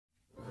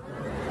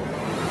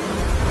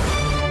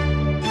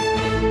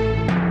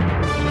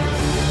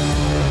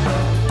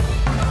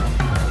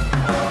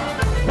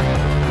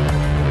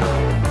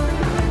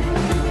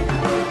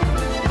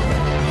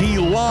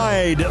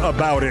lied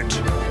about it.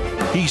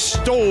 He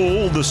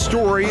stole the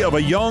story of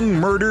a young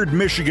murdered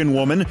Michigan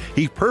woman.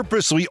 He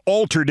purposely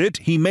altered it.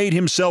 He made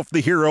himself the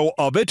hero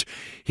of it.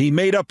 He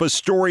made up a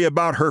story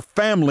about her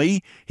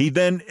family. He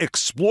then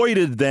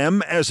exploited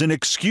them as an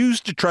excuse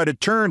to try to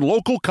turn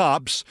local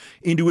cops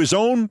into his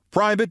own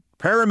private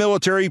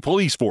paramilitary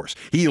police force.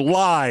 He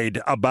lied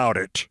about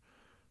it.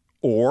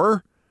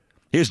 Or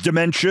his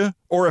dementia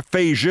or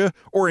aphasia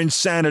or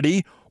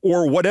insanity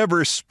or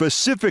whatever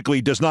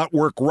specifically does not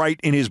work right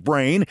in his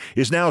brain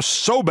is now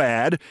so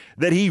bad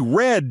that he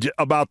read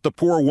about the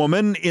poor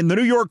woman in the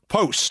New York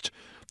Post,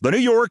 the New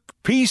York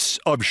piece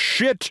of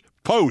shit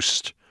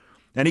Post,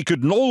 and he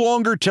could no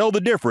longer tell the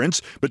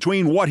difference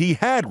between what he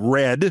had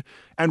read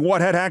and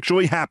what had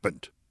actually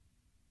happened.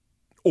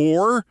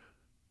 Or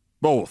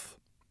both.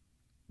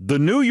 The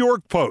New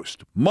York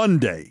Post,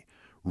 Monday,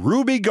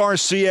 Ruby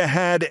Garcia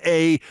had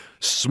a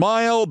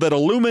smile that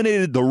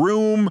illuminated the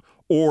room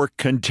or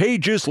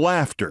contagious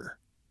laughter.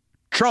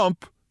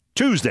 Trump,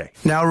 Tuesday.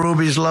 Now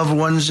Ruby's loved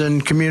ones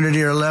and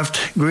community are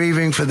left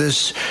grieving for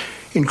this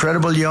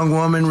incredible young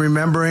woman,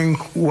 remembering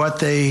what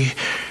they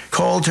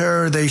called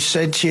her. They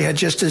said she had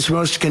just this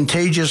most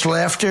contagious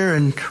laughter,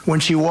 and when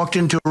she walked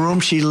into a room,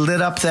 she lit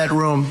up that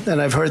room.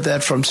 And I've heard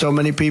that from so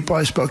many people.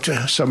 I spoke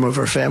to some of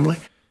her family.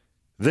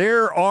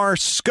 There are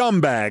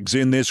scumbags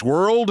in this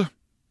world,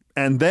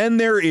 and then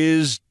there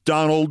is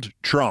Donald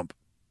Trump.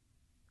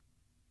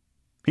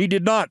 He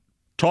did not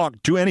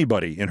talk to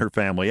anybody in her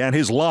family, and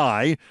his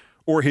lie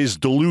or his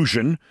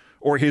delusion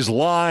or his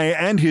lie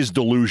and his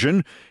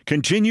delusion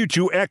continue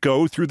to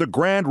echo through the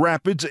Grand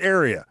Rapids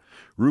area.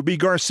 Ruby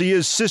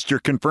Garcia's sister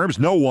confirms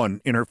no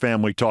one in her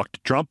family talked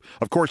to Trump.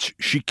 Of course,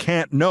 she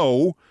can't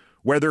know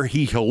whether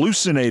he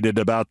hallucinated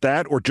about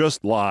that or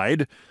just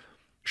lied.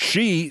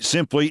 She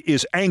simply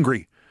is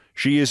angry.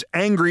 She is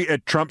angry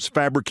at Trump's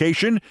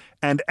fabrication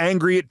and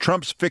angry at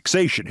Trump's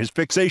fixation, his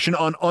fixation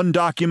on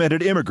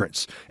undocumented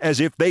immigrants,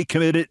 as if they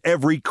committed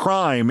every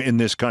crime in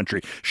this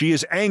country. She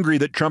is angry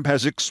that Trump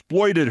has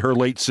exploited her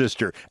late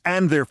sister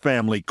and their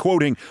family,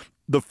 quoting,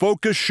 "The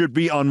focus should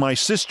be on my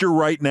sister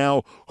right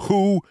now,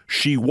 who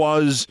she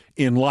was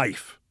in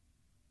life."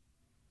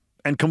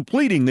 And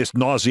completing this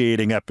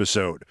nauseating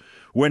episode,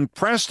 when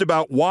pressed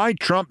about why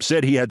Trump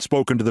said he had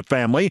spoken to the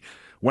family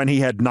when he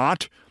had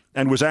not,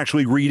 and was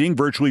actually reading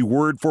virtually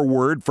word for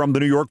word from the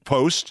New York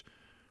Post.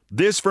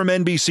 This from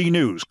NBC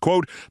News,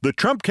 quote, "The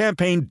Trump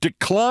campaign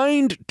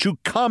declined to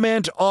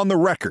comment on the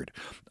record.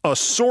 A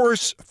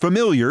source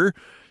familiar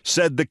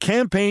said the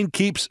campaign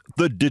keeps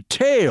the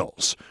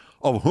details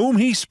of whom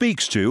he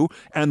speaks to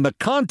and the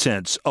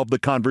contents of the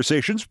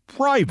conversations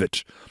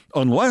private,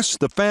 unless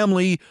the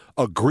family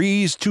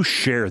agrees to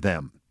share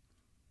them."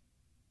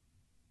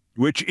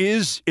 Which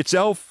is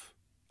itself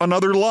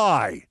another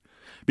lie,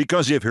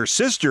 because if her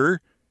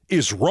sister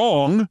is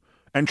wrong,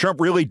 and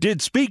Trump really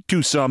did speak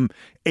to some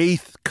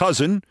eighth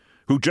cousin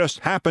who just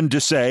happened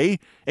to say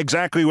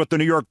exactly what the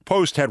New York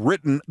Post had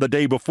written the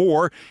day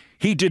before,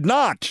 he did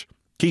not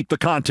keep the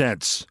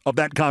contents of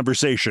that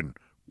conversation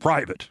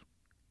private.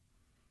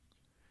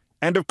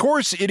 And of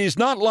course, it is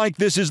not like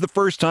this is the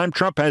first time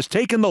Trump has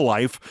taken the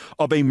life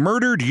of a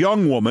murdered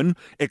young woman,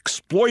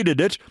 exploited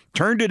it,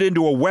 turned it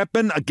into a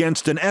weapon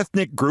against an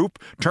ethnic group,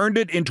 turned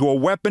it into a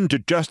weapon to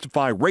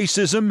justify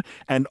racism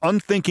and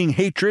unthinking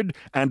hatred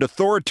and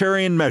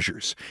authoritarian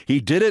measures. He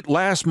did it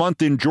last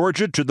month in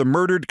Georgia to the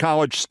murdered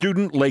college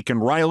student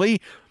Laken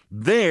Riley.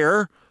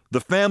 There,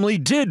 the family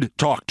did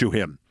talk to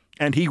him,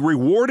 and he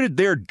rewarded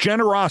their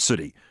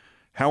generosity.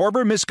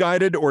 However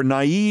misguided or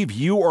naive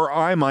you or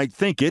I might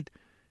think it,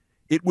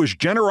 it was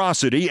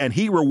generosity, and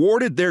he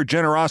rewarded their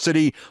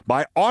generosity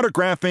by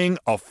autographing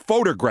a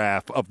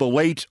photograph of the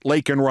late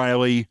Laken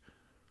Riley,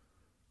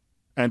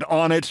 and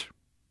on it,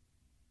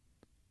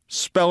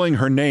 spelling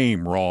her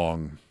name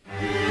wrong.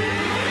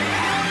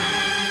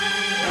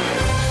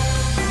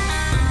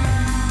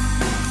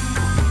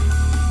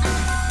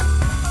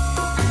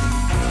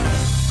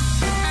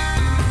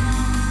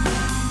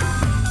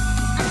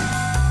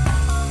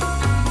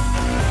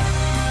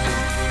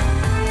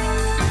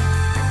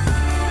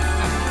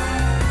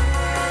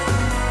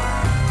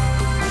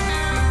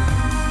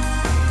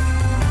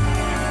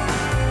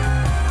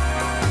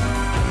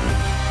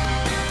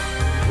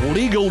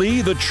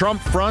 Legally, the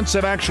Trump fronts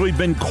have actually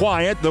been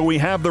quiet, though we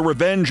have the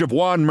revenge of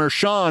Juan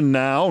Merchan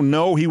now.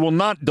 No, he will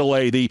not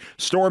delay the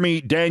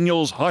Stormy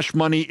Daniels hush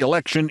money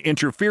election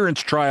interference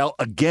trial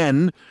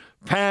again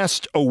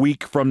past a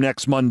week from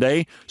next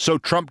Monday, so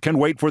Trump can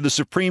wait for the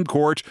Supreme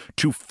Court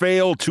to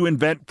fail to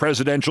invent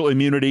presidential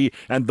immunity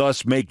and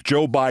thus make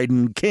Joe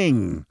Biden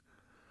king.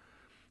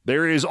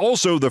 There is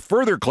also the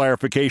further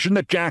clarification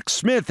that Jack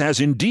Smith has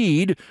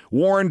indeed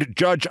warned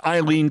Judge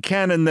Eileen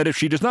Cannon that if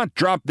she does not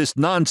drop this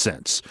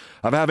nonsense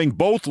of having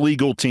both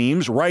legal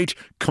teams write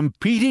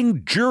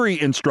competing jury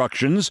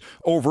instructions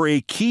over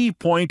a key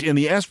point in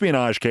the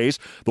espionage case,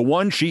 the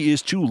one she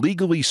is too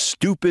legally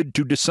stupid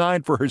to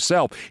decide for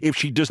herself, if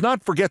she does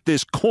not forget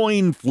this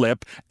coin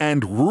flip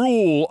and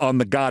rule on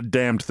the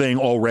goddamned thing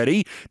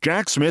already,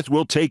 Jack Smith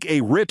will take a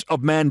writ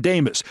of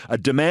mandamus, a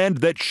demand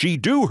that she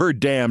do her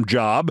damn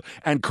job,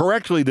 and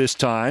correctly this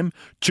time,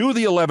 to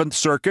the 11th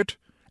Circuit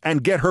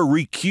and get her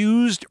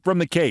recused from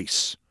the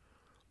case.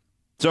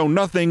 So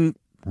nothing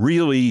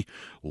really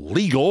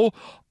legal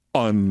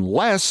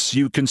unless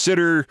you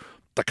consider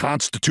the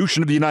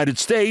Constitution of the United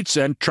States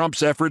and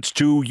Trump's efforts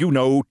to,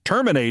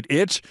 terminate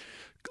it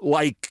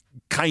like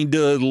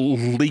kinda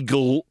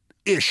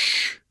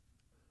legal-ish.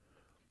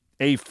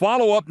 A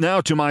follow-up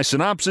now to my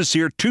synopsis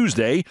here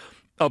Tuesday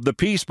of the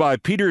piece by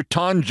Peter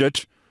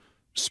Tonjet,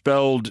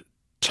 spelled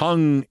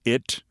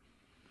tongue-it,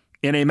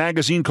 in a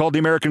magazine called The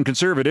American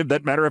Conservative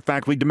that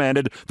matter-of-factly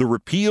demanded the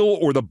repeal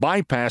or the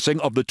bypassing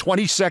of the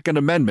 22nd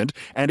Amendment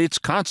and its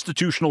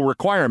constitutional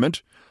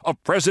requirement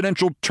of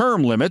presidential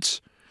term limits,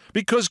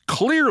 because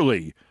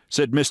clearly,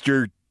 said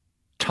Mr.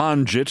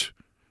 Tonjet,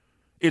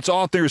 its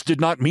authors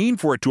did not mean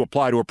for it to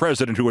apply to a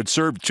president who had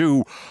served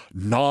 2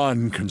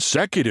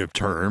 non-consecutive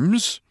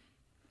terms.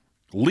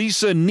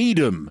 Lisa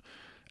Needham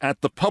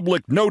at the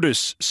Public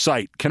Notice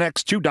site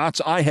connects 2 dots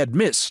I had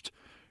missed.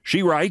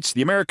 She writes,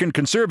 the American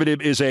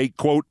Conservative is a,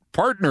 quote,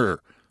 partner,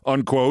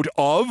 unquote,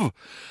 of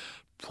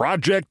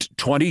Project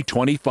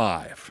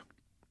 2025.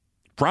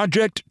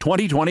 Project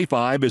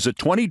 2025 is a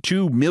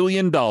 $22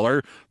 million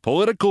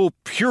political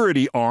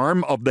purity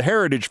arm of the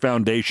Heritage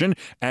Foundation,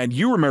 and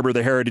you remember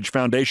the Heritage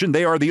Foundation.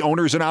 They are the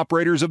owners and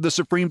operators of the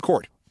Supreme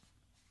Court.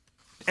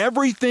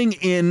 Everything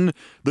in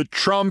the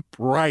Trump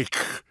Reich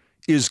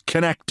is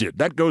connected.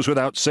 That goes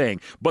without saying.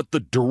 But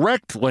the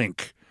direct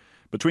link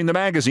between the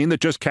magazine that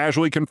just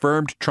casually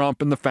confirmed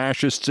Trump and the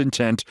fascists'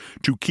 intent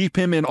to keep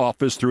him in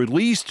office through at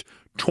least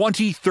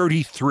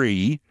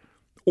 2033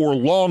 or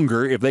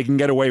longer if they can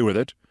get away with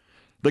it,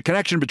 the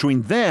connection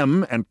between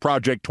them and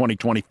Project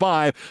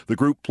 2025, the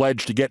group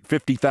pledged to get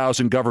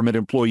 50,000 government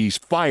employees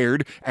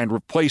fired and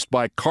replaced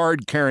by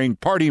card-carrying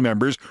party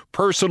members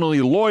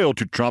personally loyal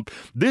to Trump,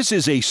 this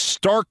is a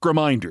stark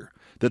reminder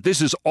that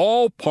this is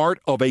all part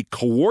of a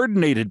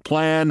coordinated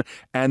plan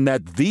and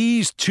that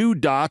these 2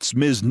 dots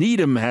Ms.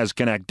 Needham has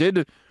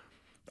connected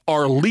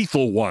are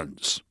lethal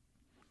ones.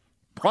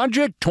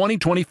 Project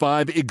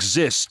 2025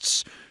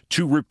 exists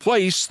to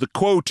replace the,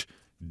 quote,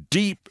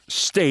 deep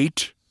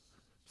state,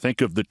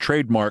 think of the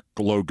trademark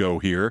logo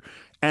here,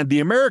 and the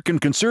American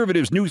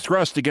Conservatives' new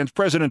thrust against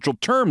presidential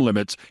term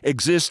limits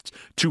exists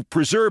to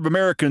preserve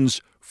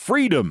Americans'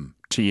 freedom,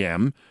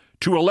 TM,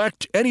 to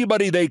elect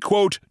anybody they,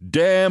 quote,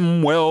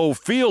 damn well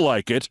feel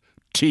like it,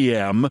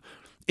 TM,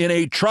 in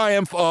a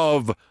triumph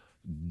of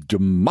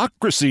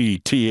democracy,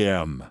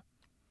 TM.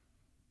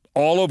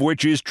 All of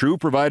which is true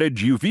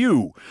provided you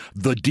view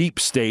the deep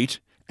state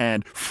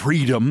and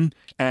freedom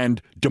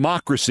and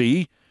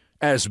democracy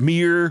as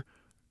mere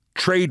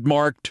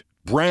trademarked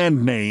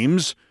brand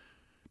names,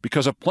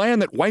 because a plan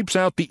that wipes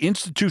out the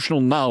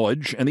institutional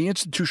knowledge and the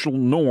institutional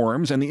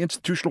norms and the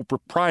institutional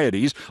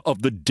proprieties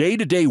of the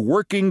day-to-day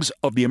workings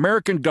of the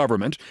American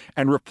government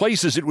and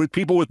replaces it with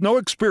people with no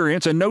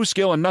experience and no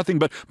skill and nothing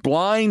but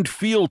blind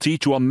fealty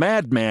to a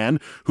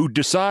madman who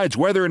decides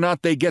whether or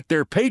not they get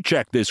their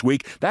paycheck this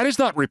week, that is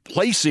not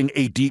replacing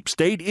a deep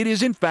state. It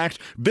is, in fact,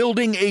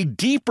 building a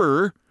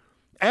deeper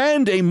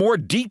and a more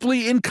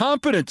deeply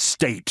incompetent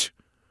state.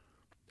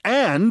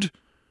 And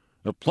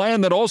a plan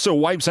that also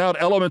wipes out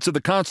elements of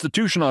the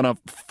Constitution on a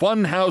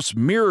funhouse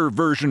mirror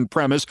version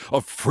premise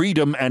of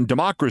freedom and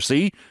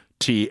democracy,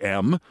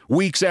 TM,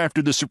 weeks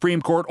after the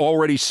Supreme Court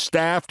already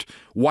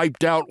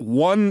wiped out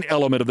one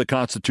element of the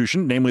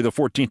Constitution, namely the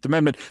 14th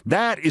Amendment.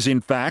 That is,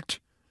 in fact,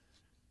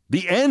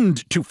 the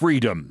end to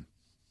freedom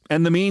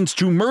and the means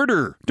to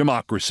murder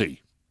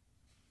democracy.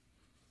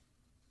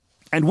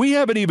 And we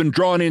haven't even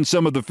drawn in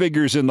some of the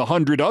figures in the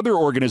 100 other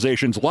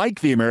organizations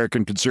like the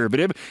American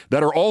Conservative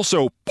that are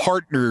also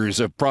partners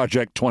of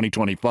Project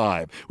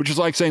 2025, which is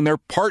like saying they're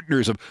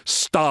partners of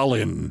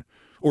Stalin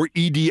or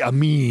Idi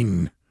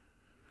Amin,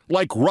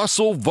 like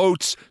Russell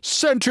Vought's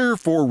Center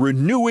for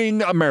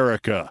Renewing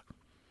America.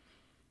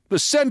 The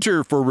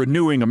Center for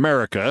Renewing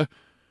America,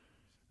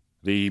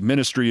 the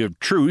Ministry of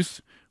Truth,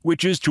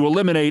 which is to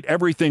eliminate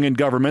everything in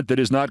government that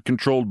is not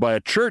controlled by a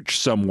church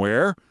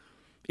somewhere,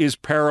 is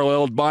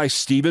paralleled by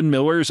Stephen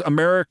Miller's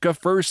America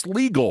First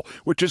Legal,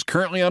 which is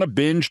currently on a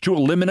binge to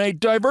eliminate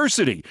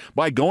diversity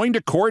by going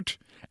to court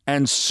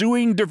and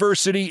suing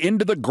diversity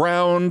into the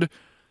ground,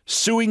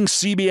 suing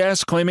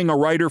CBS, claiming a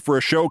writer for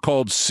a show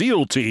called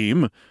SEAL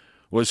Team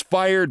was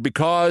fired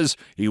because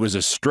he was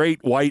a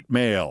straight white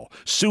male,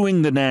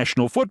 suing the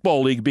National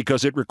Football League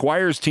because it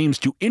requires teams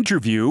to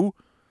interview,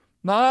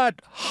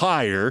 not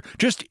hire,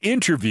 just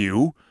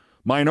interview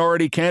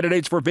minority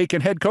candidates for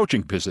vacant head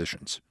coaching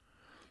positions.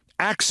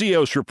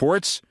 Axios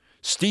reports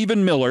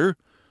Stephen Miller,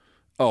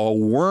 a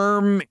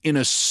worm in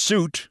a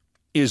suit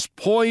is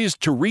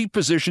poised to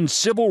reposition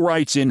civil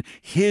rights in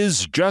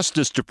his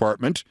Justice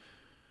Department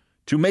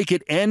to make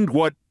it end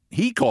what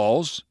he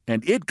calls,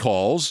 and it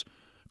calls,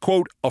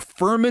 quote,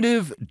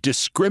 affirmative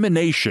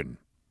discrimination.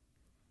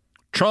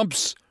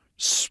 Trump's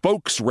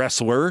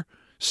spokeswrestler,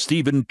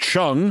 Stephen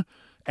Chung,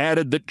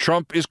 added that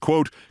Trump is,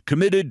 quote,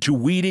 committed to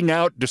weeding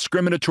out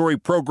discriminatory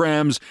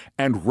programs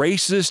and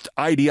racist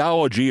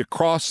ideology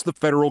across the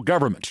federal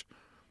government.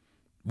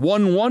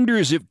 One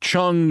wonders if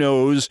Chung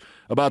knows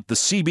about the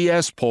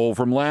CBS poll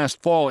from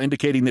last fall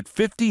indicating that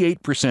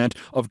 58%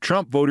 of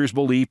Trump voters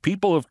believe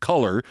people of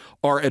color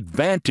are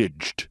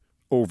advantaged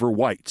over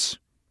whites.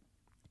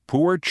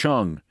 Poor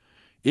Chung.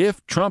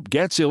 If Trump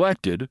gets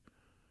elected,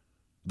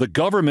 the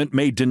government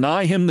may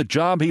deny him the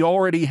job he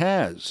already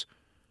has.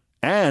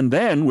 And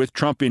then, with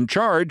Trump in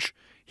charge,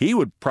 he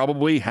would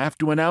probably have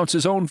to announce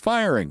his own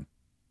firing.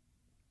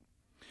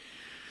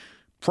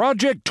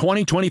 Project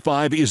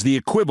 2025 is the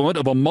equivalent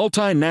of a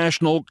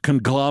multinational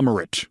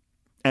conglomerate,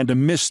 and a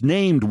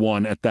misnamed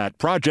one at that.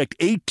 Project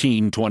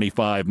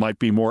 1825 might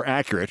be more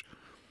accurate,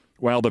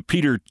 while the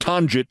Peter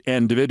Tonjet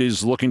end of it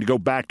is looking to go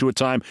back to a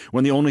time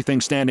when the only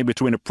thing standing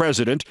between a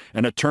president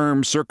and a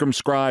term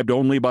circumscribed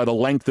only by the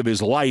length of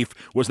his life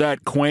was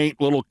that quaint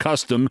little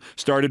custom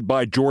started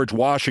by George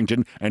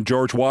Washington, and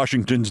George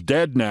Washington's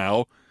dead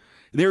now.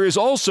 There is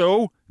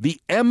also the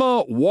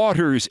Emma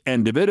Waters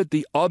end of it at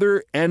the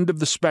other end of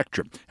the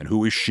spectrum. And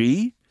who is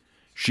she?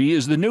 She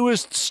is the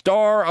newest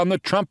star on the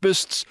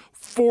Trumpists'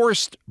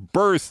 forced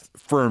birth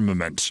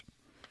firmament.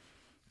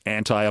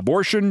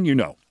 Anti-abortion, you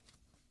know.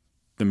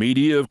 The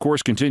media, of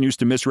course, continues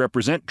to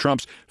misrepresent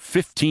Trump's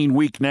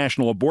 15-week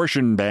national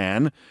abortion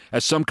ban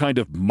as some kind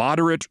of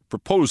moderate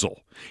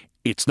proposal.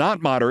 It's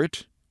not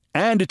moderate,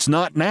 and it's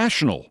not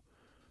national.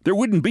 There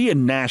wouldn't be a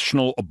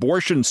national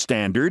abortion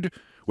standard,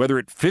 whether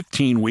at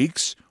 15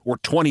 weeks or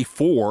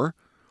 24.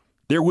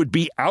 There would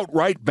be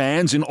outright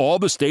bans in all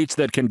the states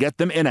that can get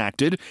them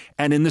enacted,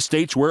 and in the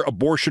states where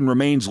abortion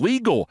remains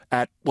legal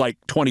at like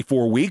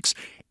 24 weeks,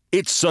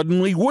 it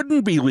suddenly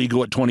wouldn't be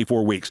legal at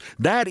 24 weeks.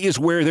 That is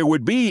where there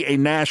would be a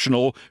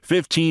national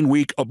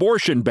 15-week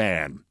abortion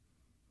ban.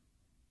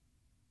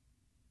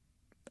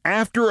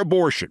 After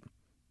abortion,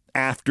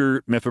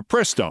 after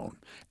mifepristone,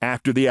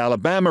 after the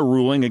Alabama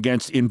ruling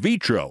against in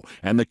vitro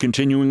and the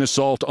continuing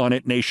assault on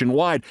it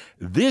nationwide,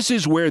 this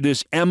is where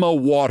this Emma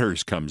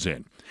Waters comes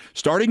in.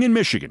 Starting in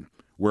Michigan,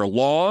 where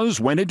laws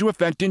went into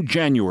effect in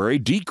January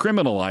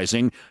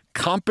decriminalizing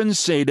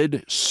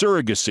compensated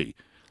surrogacy,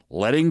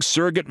 letting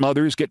surrogate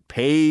mothers get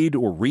paid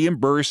or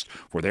reimbursed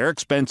for their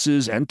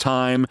expenses and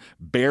time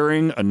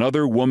bearing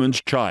another woman's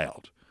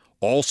child.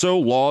 Also,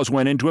 laws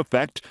went into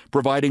effect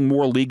providing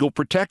more legal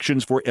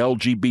protections for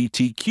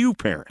LGBTQ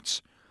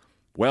parents.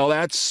 Well,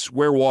 that's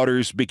where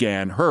Waters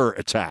began her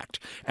attack.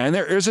 And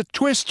there is a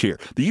twist here.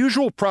 The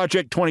usual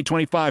Project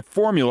 2025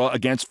 formula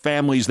against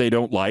families they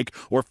don't like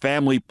or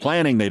family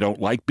planning they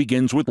don't like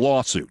begins with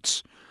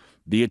lawsuits.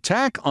 The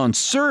attack on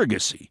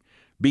surrogacy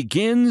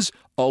begins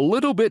a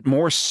little bit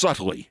more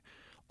subtly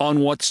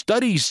on what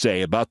studies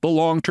say about the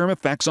long-term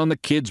effects on the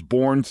kids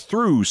born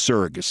through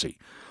surrogacy.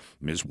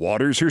 Ms.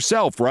 Waters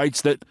herself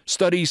writes that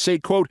studies say,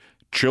 quote,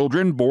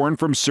 children born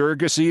from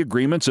surrogacy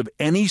agreements of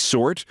any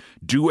sort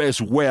do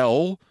as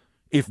well,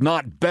 if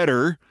not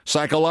better,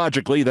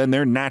 psychologically than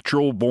their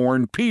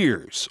natural-born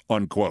peers,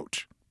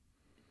 unquote.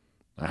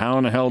 How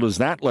in the hell does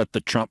that let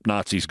the Trump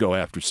Nazis go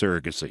after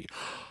surrogacy?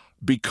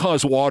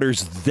 Because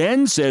Waters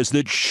then says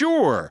that,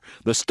 sure,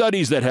 the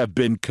studies that have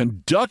been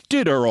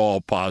conducted are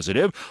all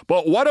positive,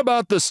 but what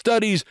about the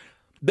studies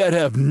that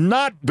have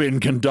not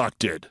been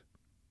conducted?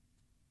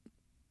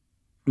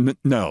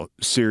 No,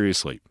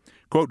 seriously.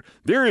 Quote,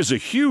 there is a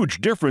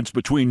huge difference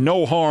between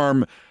no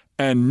harm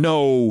and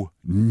no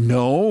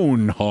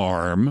known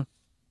harm.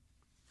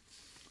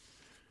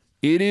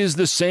 It is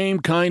the same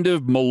kind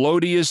of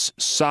melodious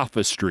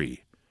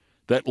sophistry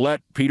that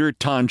let Peter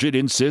Tonjet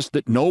insist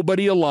that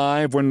nobody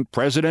alive when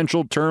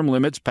presidential term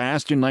limits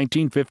passed in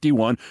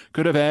 1951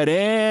 could have had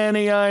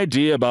any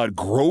idea about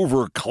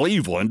Grover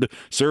Cleveland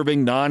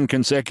serving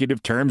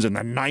non-consecutive terms in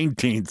the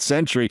 19th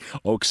century,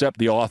 except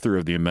the author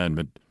of the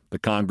amendment, the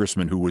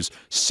congressman who was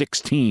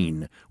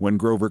 16 when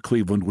Grover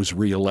Cleveland was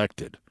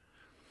reelected.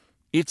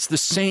 It's the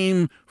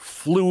same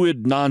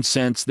fluid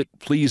nonsense that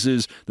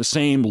pleases the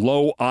same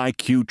low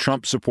IQ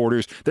Trump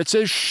supporters that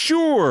says,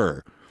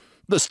 sure,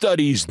 the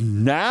studies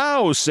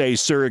now say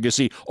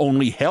surrogacy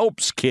only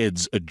helps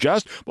kids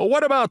adjust, but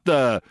what about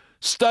the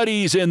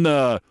studies in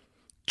the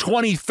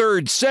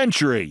 23rd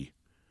century?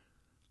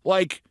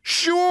 Like,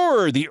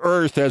 sure, the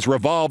Earth has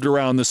revolved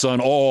around the sun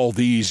all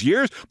these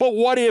years, but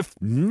what if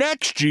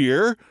next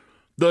year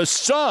the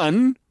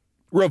sun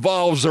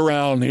revolves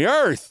around the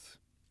Earth?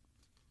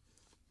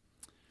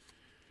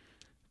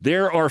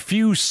 There are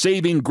few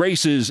saving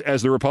graces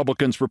as the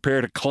Republicans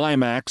prepare to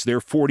climax their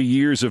 40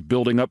 years of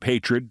building up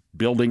hatred,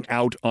 building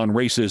out on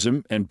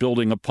racism, and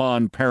building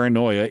upon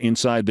paranoia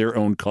inside their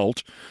own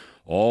cult.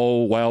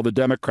 all while the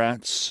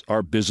Democrats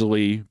are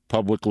busily,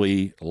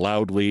 publicly,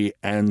 loudly,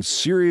 and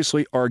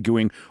seriously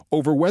arguing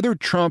over whether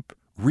Trump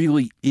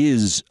really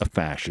is a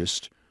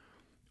fascist,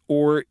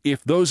 or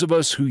if those of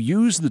us who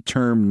use the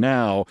term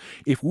now,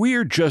 if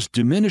we're just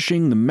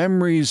diminishing the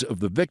memories of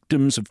the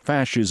victims of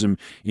fascism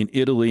in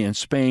Italy and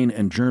Spain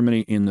and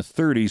Germany in the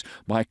 30s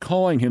by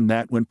calling him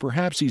that when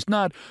perhaps he's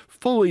not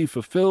fully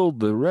fulfilled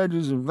the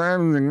register.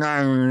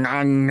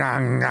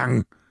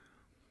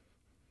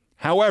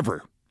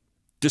 However,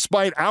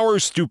 despite our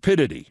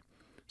stupidity,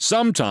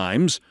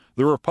 sometimes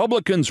the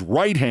Republicans'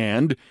 right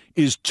hand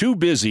is too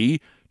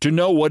busy to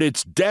know what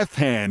its death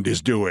hand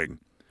is doing.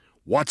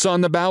 What's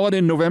on the ballot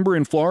in November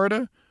in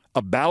Florida?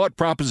 A ballot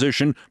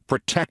proposition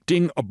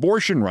protecting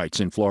abortion rights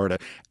in Florida,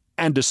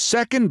 and a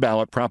second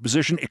ballot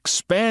proposition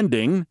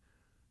expanding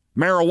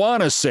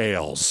marijuana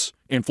sales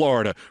in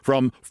Florida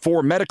from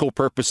for medical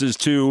purposes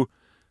to,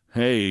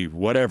 hey,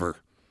 whatever.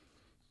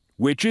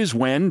 Which is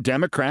when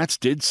Democrats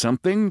did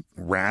something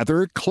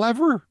rather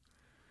clever.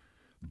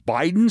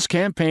 Biden's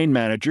campaign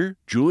manager,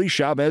 Julie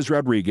Chavez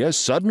Rodriguez,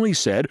 suddenly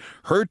said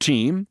her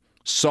team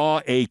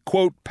saw a,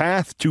 quote,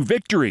 path to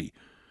victory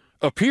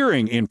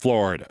appearing in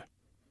Florida.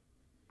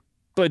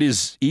 But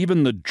is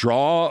even the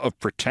draw of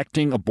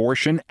protecting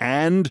abortion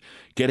and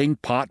getting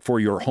pot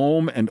for your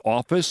home and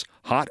office,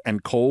 hot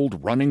and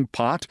cold running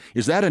pot,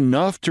 is that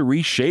enough to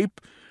reshape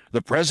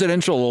the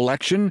presidential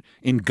election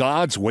in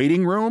God's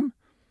waiting room?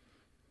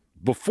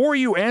 Before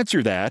you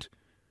answer that,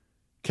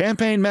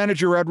 campaign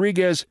manager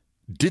Rodriguez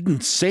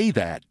didn't say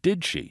that,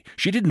 did she?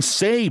 She didn't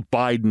say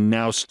Biden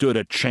now stood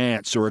a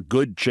chance or a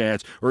good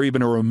chance or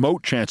even a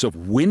remote chance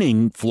of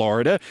winning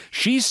Florida.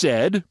 She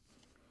said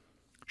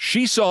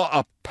she saw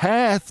a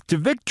path to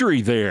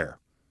victory there.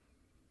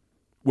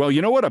 Well,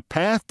 you know what a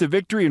path to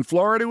victory in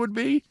Florida would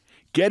be?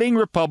 Getting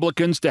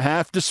Republicans to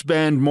have to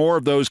spend more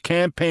of those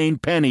campaign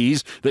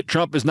pennies that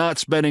Trump is not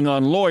spending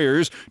on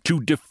lawyers to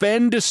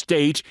defend a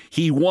state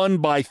he won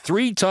by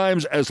 3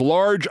 times as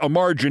large a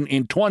margin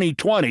in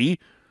 2020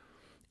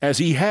 as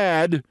he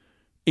had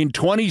in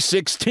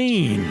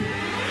 2016.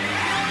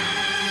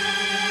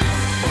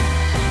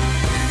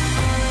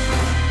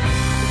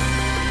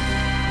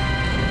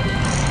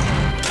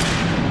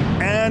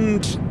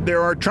 And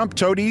there are Trump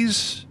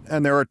toadies,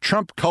 and there are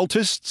Trump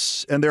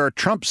cultists, and there are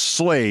Trump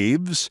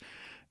slaves,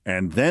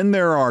 and then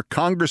there are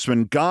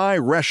Congressman Guy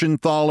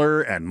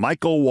Reschenthaler and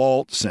Michael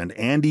Waltz and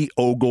Andy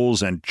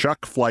Ogles and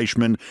Chuck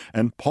Fleischman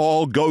and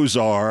Paul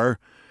Gosar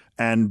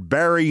and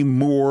Barry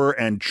Moore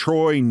and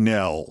Troy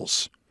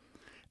Nehls.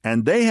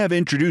 And they have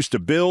introduced a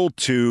bill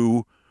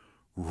to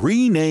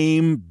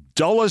rename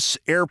Dulles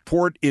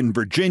Airport in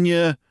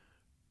Virginia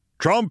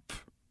Trump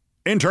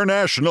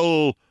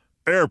International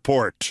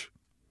Airport.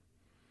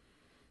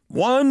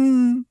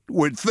 One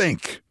would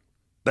think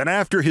that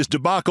after his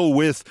debacle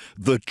with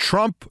the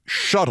Trump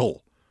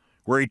Shuttle,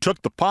 where he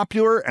took the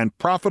popular and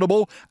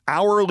profitable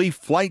hourly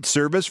flight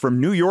service from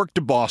New York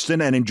to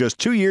Boston, and in just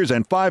 2 years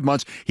and 5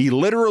 months, he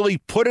literally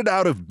put it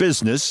out of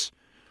business,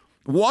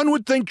 one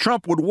would think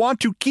Trump would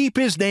want to keep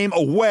his name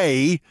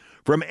away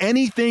from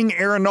anything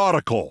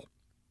aeronautical.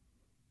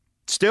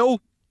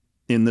 Still,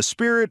 in the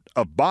spirit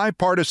of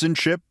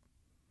bipartisanship,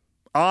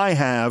 I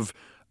have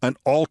an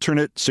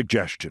alternate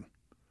suggestion.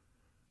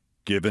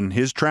 Given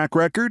his track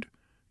record,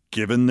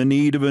 given the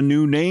need of a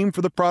new name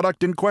for the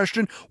product in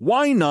question,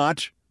 why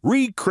not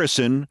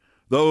rechristen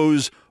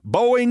those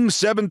Boeing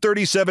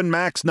 737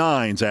 MAX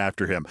 9s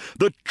after him?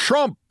 The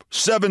Trump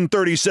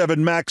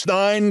 737 MAX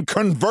 9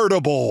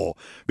 convertible.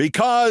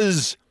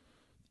 Because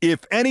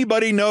if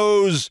anybody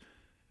knows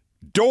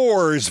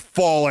doors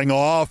falling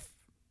off,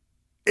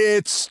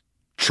 it's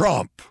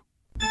Trump.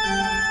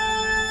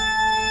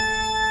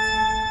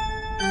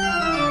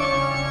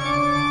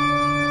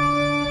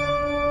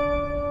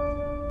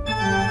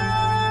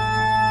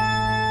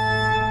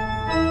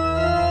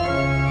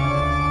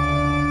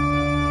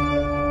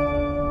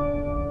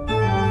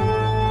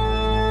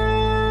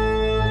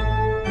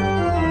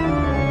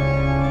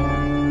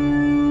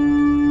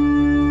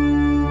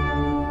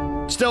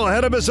 Still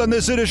ahead of us on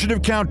this edition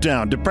of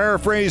Countdown, to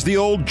paraphrase the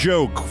old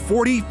joke,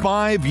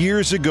 45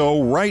 years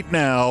ago right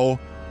now,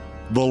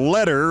 the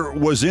letter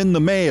was in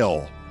the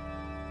mail.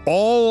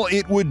 All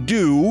it would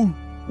do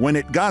when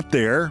it got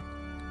there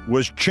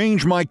was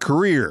change my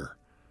career.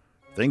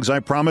 Things I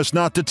promised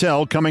not to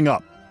tell coming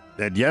up.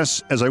 And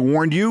yes, as I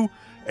warned you,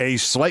 a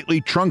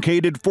slightly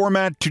truncated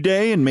format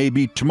today and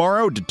maybe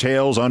tomorrow.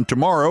 Details on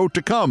tomorrow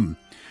to come.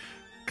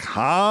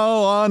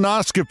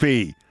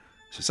 Colonoscopy.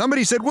 So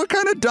somebody said, what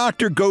kind of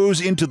doctor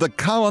goes into the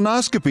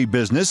colonoscopy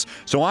business?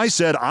 So I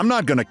said, I'm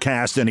not going to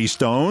cast any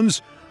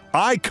stones.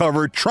 I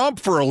cover Trump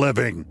for a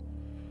living.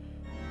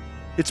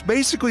 It's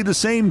basically the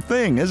same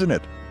thing, isn't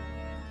it?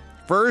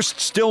 First,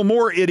 still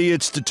more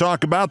idiots to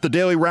talk about, the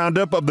daily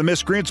roundup of the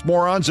miscreants,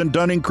 morons, and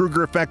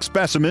Dunning-Kruger effect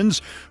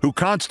specimens who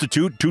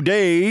constitute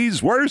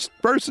today's worst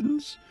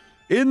persons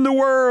in the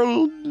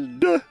world.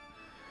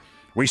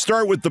 We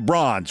start with the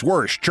bronze.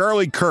 Worst,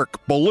 Charlie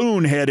Kirk,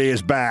 balloon head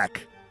is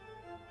back.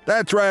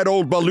 That's right,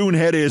 old balloon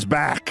head is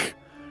back.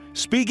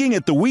 Speaking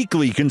at the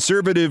weekly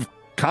conservative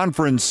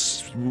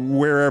conference,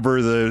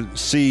 wherever the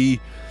CPAC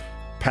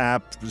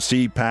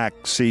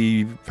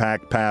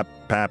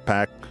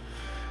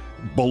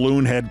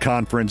balloon head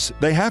conference,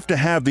 they have to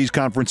have these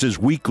conferences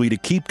weekly to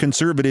keep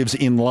conservatives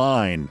in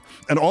line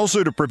and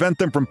also to prevent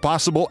them from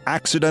possible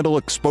accidental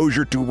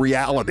exposure to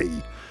reality.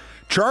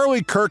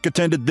 Charlie Kirk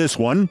attended this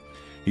one.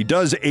 He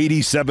does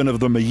 87 of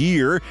them a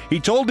year. He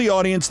told the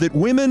audience that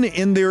women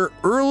in their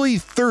early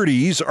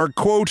 30s are,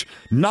 quote,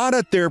 not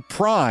at their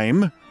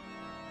prime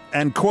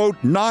and, quote,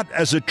 not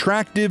as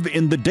attractive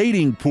in the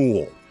dating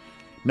pool.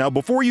 Now,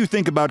 before you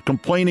think about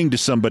complaining to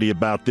somebody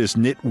about this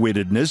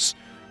nitwittedness,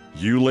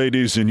 you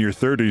ladies in your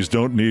 30s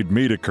don't need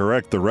me to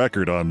correct the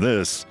record on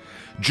this.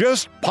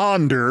 Just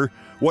ponder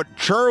what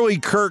Charlie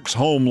Kirk's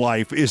home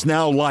life is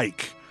now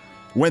like.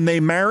 When they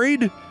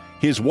married,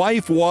 his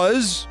wife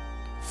was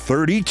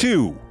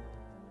 32.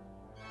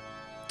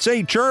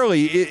 Say,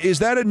 Charlie, is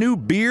that a new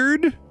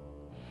beard?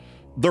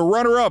 The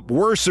runner-up,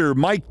 worser,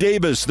 Mike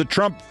Davis, the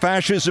Trump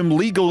fascism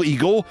legal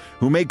eagle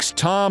who makes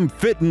Tom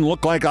Fitton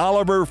look like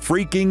Oliver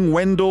freaking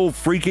Wendell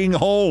freaking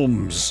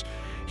Holmes.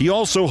 He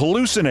also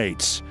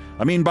hallucinates.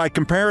 I mean, by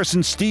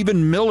comparison,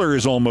 Stephen Miller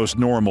is almost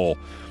normal.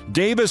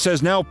 Davis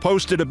has now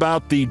posted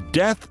about the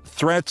death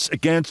threats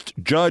against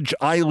Judge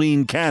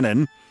Eileen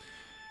Cannon,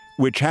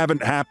 which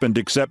haven't happened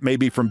except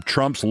maybe from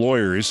Trump's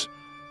lawyers,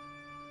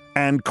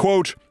 and,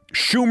 quote,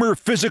 Schumer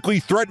physically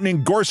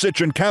threatening Gorsuch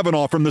and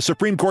Kavanaugh from the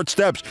Supreme Court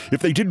steps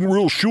if they didn't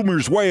rule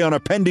Schumer's way on a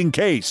pending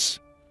case.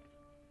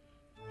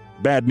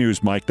 Bad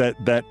news, Mike.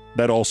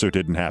 That also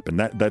didn't happen.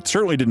 That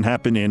certainly didn't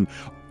happen in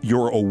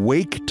your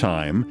awake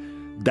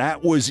time.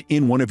 That was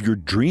in one of your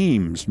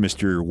dreams,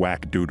 Mr.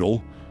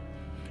 Whackdoodle.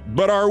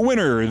 But our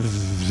winner,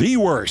 the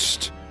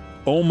worst.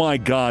 Oh my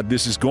God,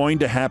 this is going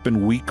to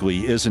happen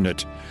weekly, isn't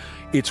it?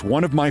 It's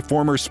one of my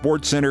former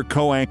SportsCenter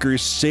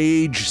co-anchors,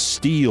 Sage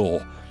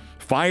Steele,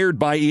 fired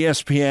by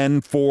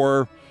ESPN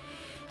for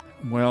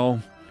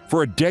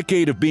a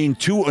decade of being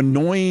too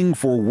annoying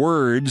for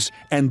words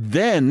and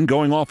then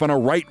going off on a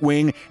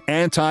right-wing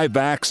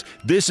anti-vax,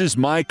 this is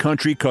my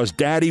country 'cause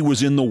daddy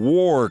was in the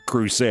war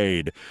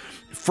crusade.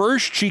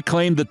 First, she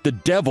claimed that the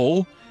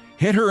devil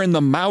hit her in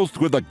the mouth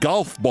with a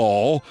golf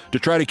ball to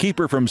try to keep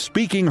her from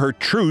speaking her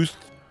truth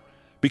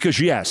because,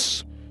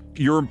 yes,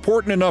 you're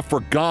important enough for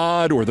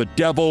God or the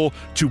devil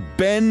to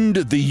bend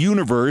the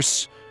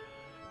universe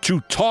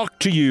to talk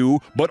to you,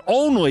 but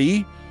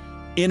only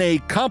in a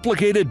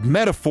complicated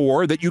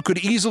metaphor that you could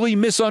easily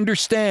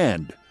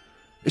misunderstand,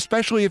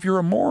 especially if you're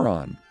a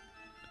moron.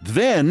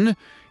 Then,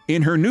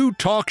 in her new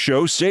talk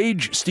show,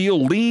 Sage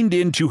Steele leaned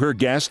into her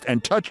guest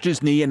and touched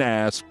his knee and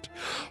asked,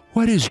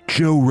 "What is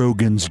Joe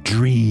Rogan's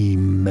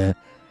dream?"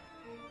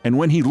 And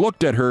when he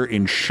looked at her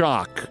in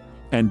shock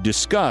and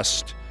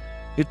disgust,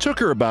 it took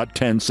her about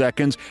 10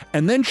 seconds,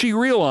 and then she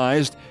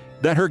realized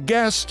that her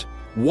guest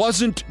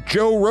wasn't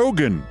Joe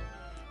Rogan,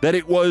 that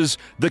it was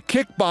the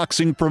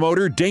kickboxing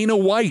promoter Dana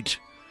White,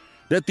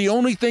 that the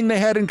only thing they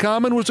had in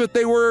common was that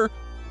they were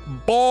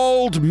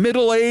bald,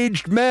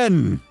 middle-aged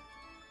men.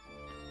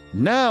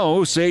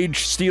 Now,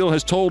 Sage Steele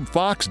has told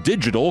Fox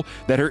Digital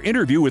that her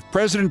interview with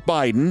President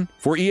Biden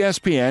for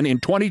ESPN in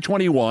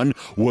 2021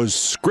 was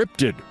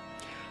scripted.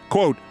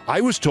 Quote,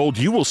 "I was told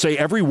you will say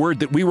every word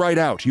that we write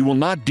out. You will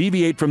not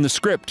deviate from the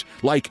script.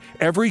 Like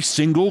every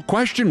single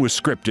question was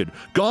scripted,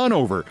 gone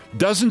over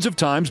dozens of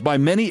times by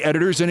many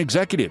editors and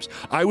executives.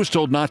 I was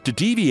told not to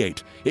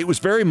deviate. It was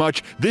very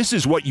much, this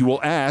is what you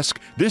will ask,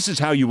 this is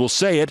how you will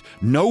say it,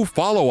 no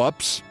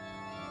follow-ups."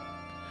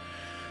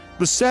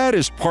 The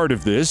saddest part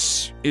of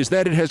this is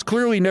that it has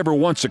clearly never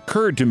once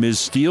occurred to Ms.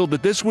 Steele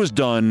that this was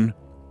done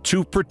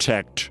to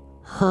protect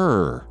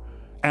her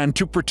and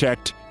to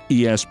protect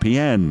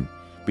ESPN.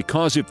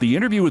 Because if the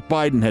interview with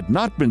Biden had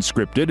not been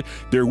scripted,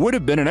 there would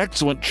have been an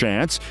excellent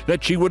chance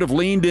that she would have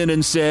leaned in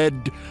and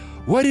said,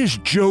 "What is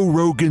Joe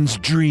Rogan's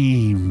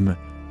dream?"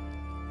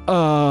 What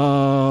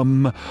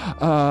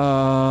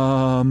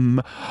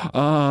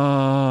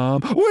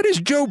is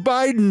Joe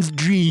Biden's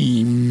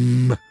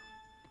dream?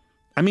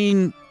 I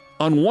mean,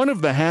 on one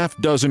of the half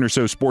dozen or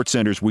so sports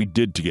centers we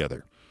did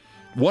together,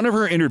 one of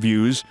her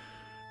interviews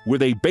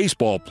with a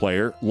baseball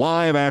player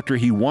live after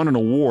he won an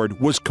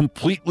award was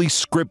completely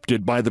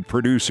scripted by the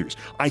producers.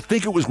 I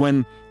think it was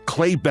when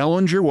Clay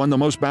Bellinger won the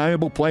Most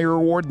Valuable Player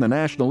award in the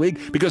National League,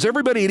 because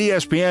everybody at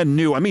ESPN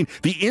knew. I mean,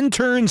 the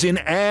interns in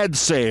ad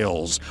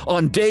sales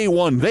on day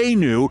one, they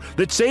knew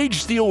that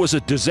Sage Steele was a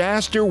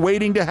disaster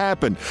waiting to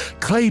happen.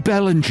 Clay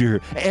Bellinger,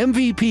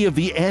 MVP of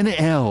the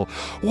NL.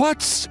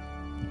 What's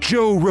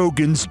Joe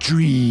Rogan's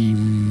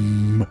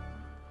dream?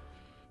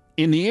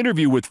 In the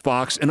interview with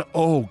Fox, and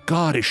oh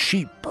God, is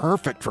she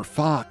perfect for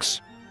Fox.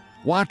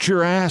 Watch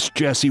your ass,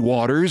 Jesse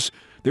Waters.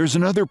 There's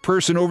another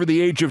person over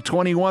the age of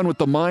 21 with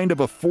the mind of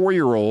a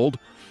 4-year-old.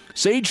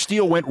 Sage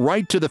Steele went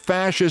right to the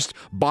fascist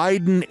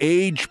Biden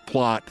age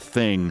plot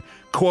thing.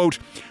 Quote,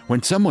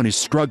 "When someone is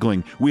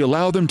struggling, we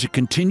allow them to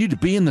continue to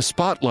be in the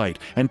spotlight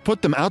and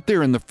put them out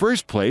there in the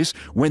first place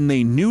when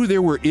they knew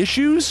there were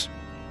issues?"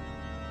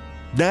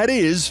 That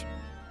is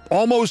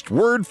almost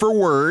word for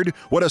word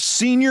what a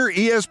senior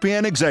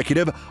ESPN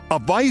executive, a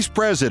vice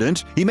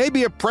president, he may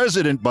be a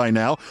president by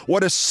now,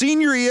 what a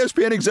senior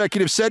ESPN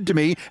executive said to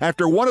me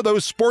after one of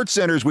those sports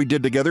centers we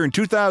did together in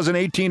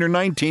 2018 or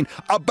 19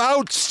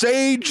 about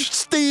Sage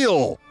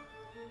Steele.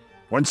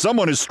 When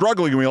someone is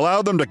struggling, we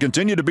allow them to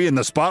continue to be in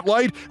the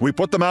spotlight. We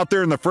put them out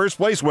there in the first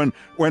place when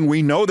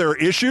we know there are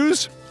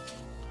issues.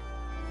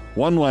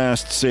 One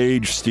last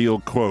Sage Steele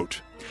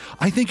quote.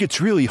 I think it's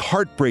really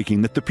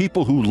heartbreaking that the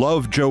people who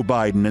love Joe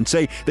Biden and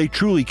say they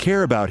truly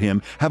care about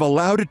him have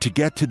allowed it to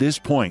get to this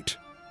point.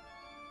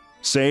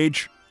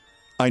 Sage,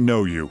 I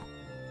know you.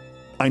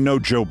 I know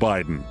Joe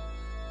Biden.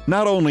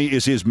 Not only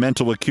is his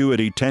mental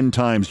acuity 10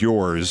 times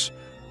yours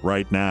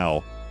right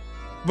now,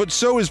 but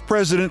so is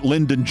President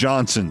Lyndon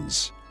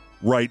Johnson's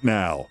right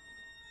now.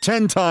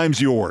 10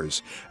 times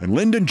yours. And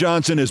Lyndon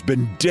Johnson has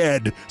been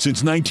dead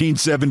since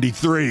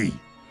 1973.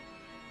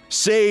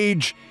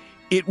 Sage,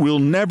 it will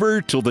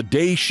never, till the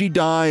day she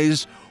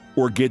dies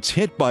or gets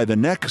hit by the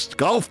next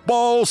golf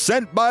ball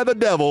sent by the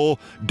devil,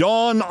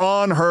 dawn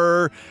on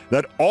her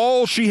that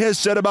all she has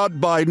said about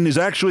Biden is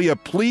actually a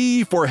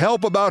plea for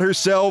help about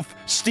herself,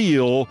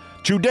 Steele,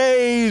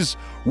 today's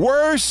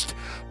worst,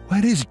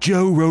 what is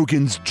Joe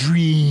Rogan's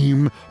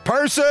dream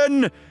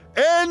person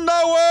in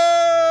the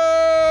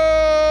world?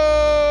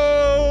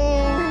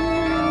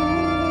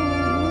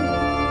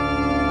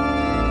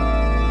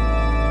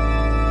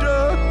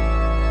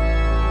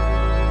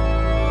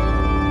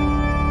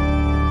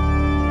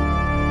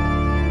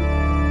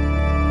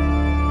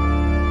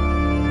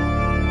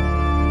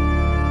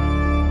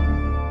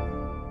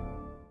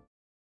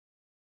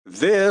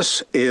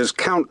 This is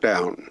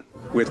Countdown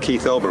with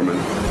Keith Olbermann.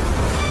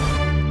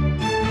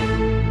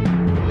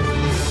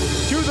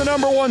 To the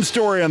number one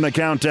story on the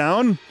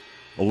countdown.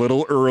 A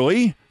little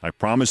early. I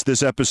promised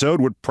this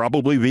episode would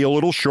probably be a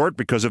little short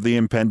because of the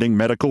impending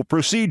medical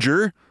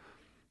procedure.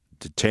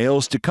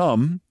 Details to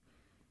come.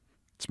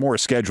 It's more a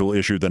schedule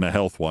issue than a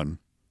health one.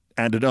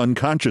 And an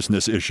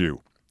unconsciousness issue.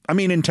 I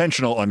mean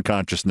intentional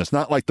unconsciousness,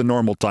 not like the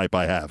normal type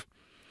I have.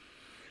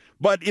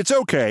 But it's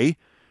okay,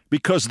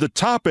 because the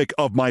topic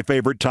of my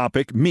favorite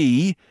topic,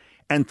 me,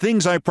 and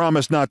things I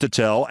promised not to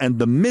tell, and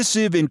the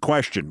missive in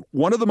question,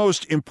 one of the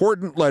most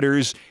important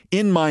letters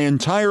in my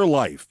entire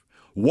life,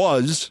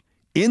 was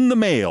in the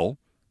mail,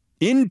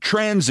 in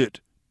transit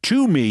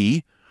to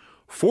me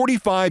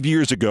 45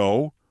 years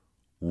ago,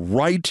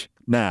 right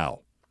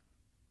now.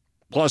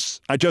 Plus,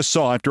 I just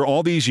saw, after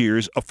all these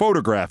years, a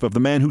photograph of the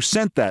man who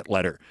sent that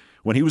letter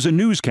when he was a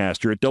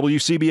newscaster at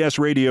WCBS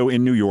Radio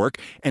in New York,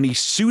 and he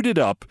suited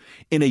up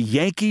in a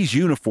Yankees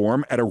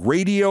uniform at a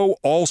radio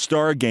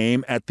all-star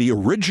game at the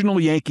original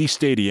Yankee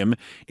Stadium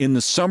in the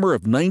summer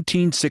of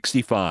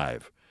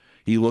 1965.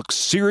 He looked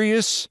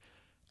serious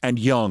and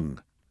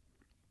young.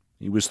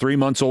 He was 3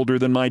 months older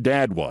than my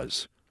dad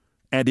was,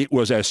 and it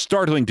was as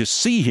startling to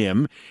see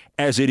him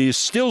as it is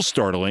still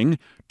startling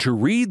to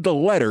read the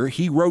letter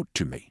he wrote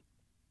to me.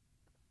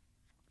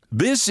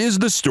 This is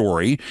the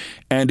story,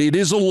 and it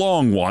is a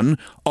long one,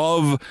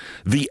 of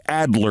the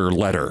Adler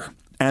letter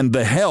and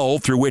the hell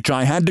through which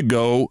I had to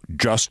go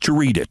just to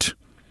read it.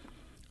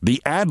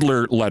 The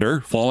Adler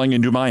letter, falling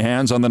into my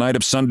hands on the night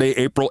of Sunday,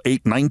 April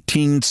 8,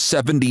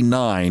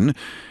 1979,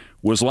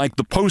 was like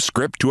the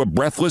postscript to a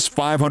breathless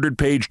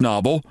 500-page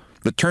novel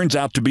that turns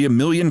out to be a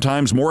million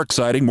times more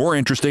exciting, more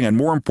interesting, and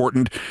more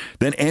important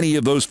than any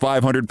of those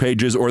 500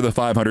 pages or the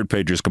 500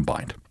 pages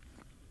combined.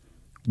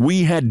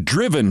 We had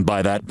driven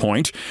by that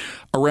point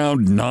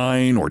around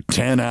 9 or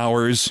 10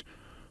 hours.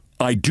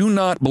 I do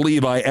not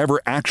believe I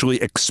ever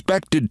actually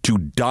expected to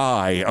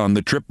die on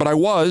the trip, but I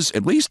was,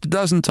 at least a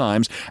dozen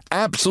times,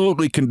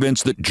 absolutely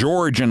convinced that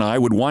George and I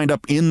would wind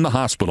up in the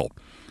hospital.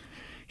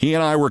 He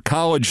and I were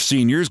college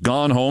seniors,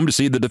 gone home to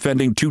see the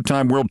defending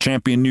two-time world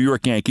champion New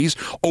York Yankees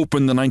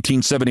open the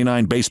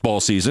 1979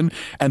 baseball season,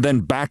 and then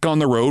back on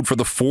the road for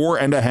the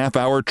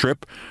 4.5-hour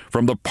trip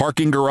from the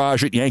parking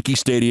garage at Yankee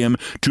Stadium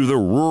to the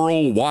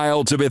rural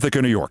wilds of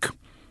Ithaca, New York.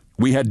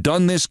 We had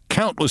done this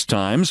countless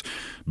times,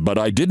 but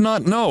I did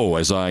not know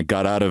as I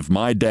got out of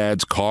my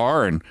dad's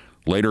car and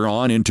later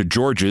on into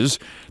George's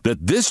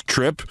that this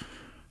trip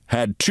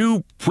had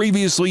two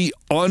previously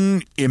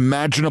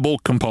unimaginable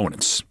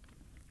components.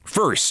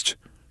 First,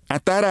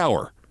 at that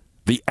hour,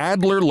 the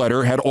Adler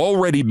letter had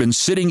already been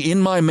sitting in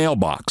my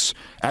mailbox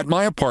at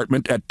my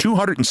apartment at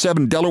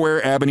 207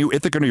 Delaware Avenue,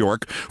 Ithaca, New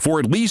York, for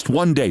at least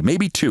one day,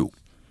 maybe two.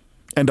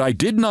 And I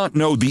did not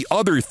know the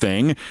other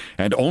thing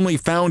and only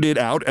found it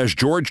out as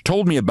George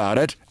told me about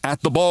it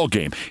at the ball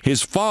game.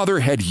 His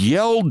father had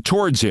yelled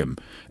towards him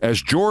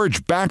as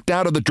George backed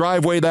out of the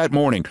driveway that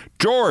morning,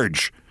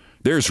 "George,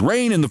 there's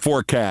rain in the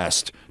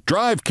forecast.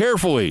 Drive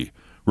carefully.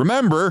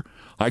 Remember,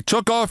 I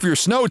took off your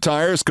snow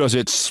tires because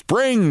it's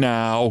spring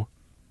now."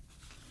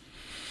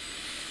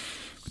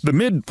 The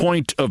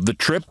midpoint of the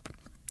trip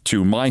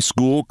to my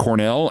school,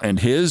 Cornell, and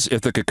his,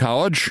 Ithaca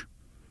College,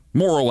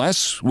 more or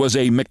less, was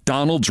a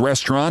McDonald's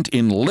restaurant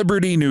in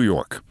Liberty, New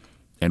York.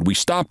 And we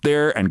stopped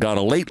there and got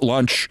a late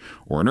lunch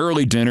or an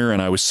early dinner,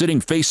 and I was sitting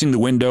facing the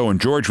window,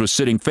 and George was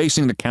sitting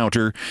facing the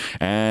counter.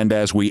 And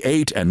as we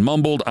ate and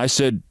mumbled, I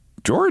said,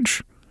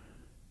 "George,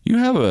 you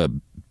have a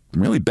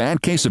really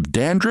bad case of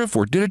dandruff,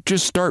 or did it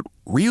just start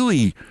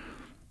really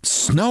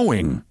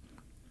snowing?"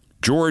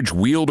 George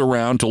wheeled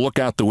around to look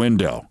out the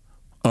window.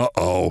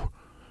 Uh-oh.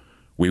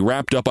 We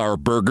wrapped up our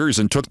burgers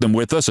and took them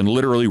with us and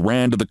literally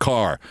ran to the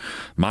car.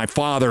 "My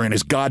father and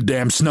his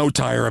goddamn snow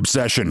tire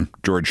obsession,"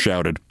 George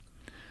shouted.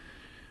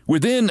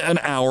 Within an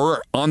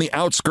hour, on the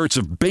outskirts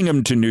of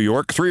Binghamton, New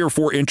York, 3 or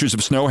 4 inches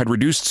of snow had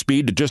reduced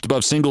speed to just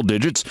above single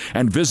digits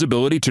and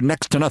visibility to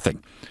next to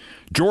nothing.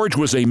 George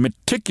was a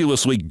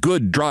meticulously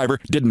good driver.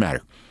 Didn't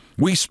matter.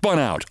 We spun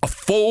out a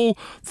full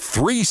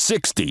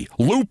 360,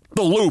 loop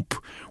the loop.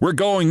 We're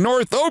going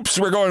north. Oops,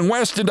 we're going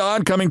west into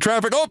oncoming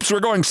traffic. Oops, we're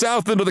going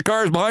south into the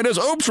cars behind us.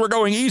 Oops, we're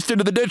going east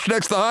into the ditch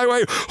next to the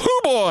highway. Hoo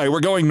boy, we're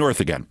going north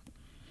again.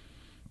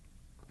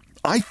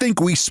 I think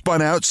we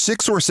spun out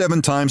 6 or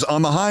 7 times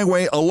on the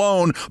highway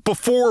alone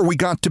before we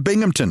got to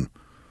Binghamton.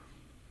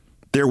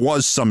 There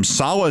was some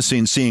solace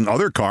in seeing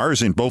other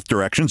cars in both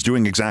directions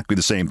doing exactly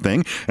the same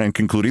thing and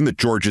concluding that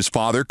George's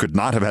father could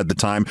not have had the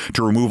time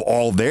to remove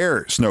all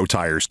their snow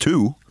tires,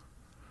 too.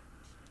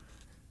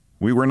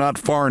 We were not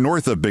far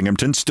north of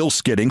Binghamton, still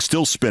skidding,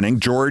 still spinning,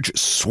 George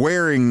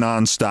swearing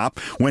nonstop,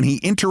 when he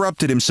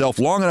interrupted himself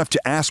long enough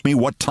to ask me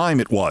what time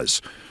it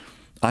was.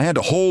 I had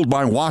to hold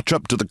my watch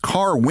up to the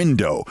car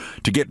window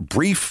to get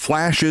brief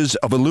flashes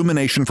of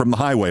illumination from the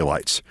highway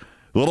lights.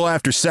 A little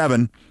after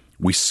 7,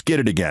 we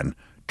skidded again.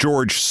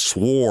 George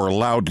swore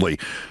loudly.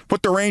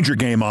 "Put the Ranger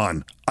game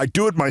on. I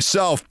do it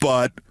myself,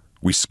 but..."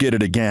 We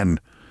skidded again.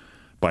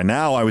 By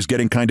now, I was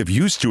getting kind of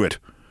used to it.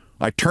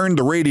 I turned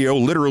the radio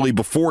literally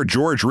before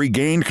George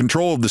regained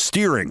control of the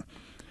steering.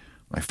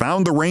 I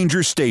found the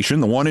Ranger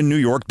station, the one in New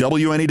York,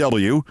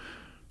 WNEW.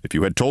 If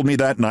you had told me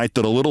that night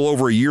that a little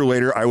over a year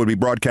later I would be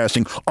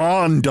broadcasting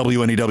on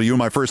WNEW,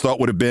 my first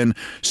thought would have been,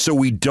 "So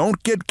we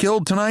don't get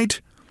killed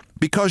tonight?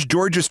 Because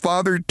George's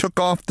father took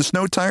off the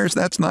snow tires,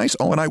 that's nice.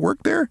 Oh, and I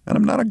work there, and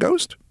I'm not a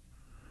ghost?"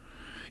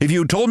 If you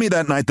had told me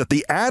that night that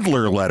the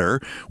Adler letter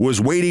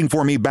was waiting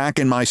for me back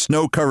in my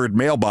snow-covered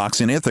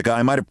mailbox in Ithaca,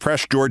 I might have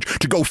pressed George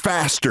to go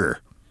faster.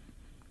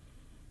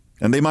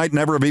 And they might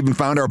never have even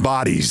found our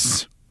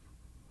bodies.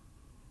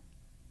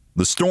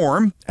 The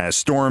storm, as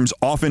storms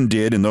often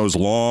did in those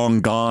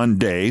long-gone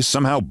days,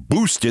 somehow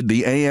boosted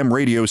the AM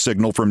radio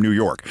signal from New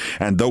York.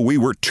 And though we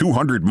were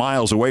 200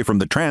 miles away from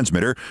the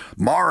transmitter,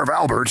 Marv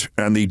Albert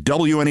and the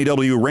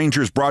WNEW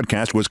Rangers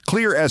broadcast was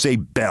clear as a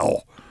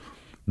bell.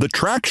 The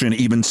traction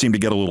even seemed to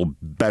get a little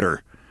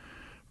better.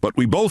 But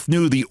we both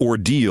knew the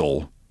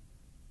ordeal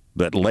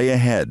that lay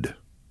ahead.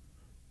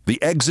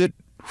 The exit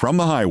from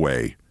the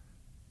highway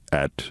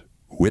at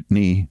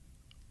Whitney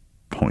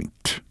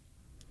Point.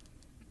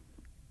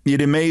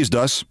 It amazed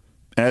us,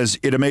 as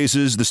it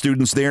amazes the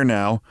students there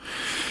now,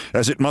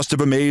 as it must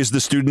have amazed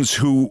the students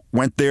who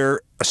went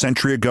there a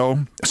century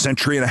ago, a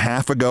century and a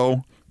half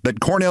ago, that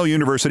Cornell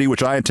University,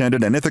 which I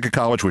attended, and Ithaca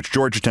College, which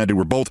George attended,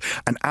 were both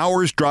an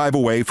hour's drive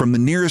away from the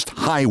nearest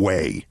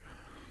highway.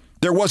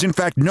 There was, in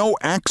fact, no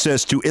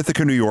access to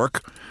Ithaca, New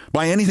York,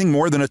 by anything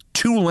more than a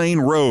 2-lane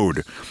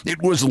road.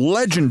 It was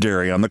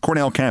legendary on the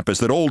Cornell campus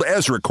that old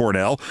Ezra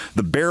Cornell,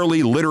 the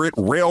barely literate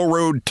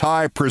railroad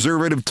tie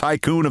preservative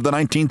tycoon of the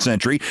 19th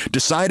century,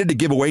 decided to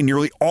give away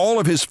nearly all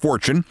of his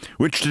fortune,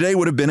 which today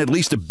would have been at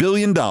least $1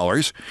 billion,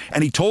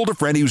 and he told a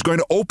friend he was going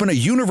to open a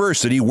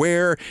university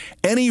where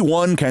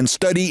anyone can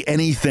study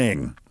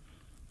anything.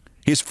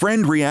 His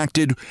friend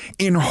reacted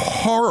in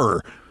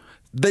horror.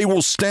 "They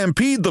will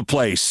stampede the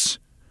place."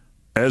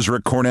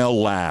 Ezra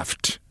Cornell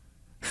laughed.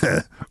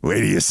 "Wait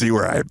till you see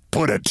where I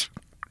put it."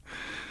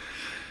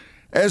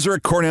 Ezra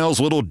Cornell's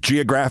little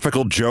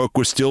geographical joke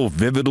was still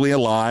vividly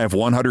alive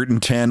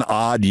 110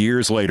 odd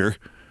years later.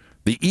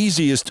 The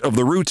easiest of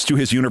the routes to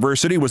his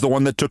university was the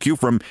one that took you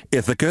from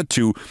Ithaca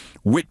to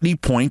Whitney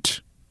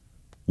Point.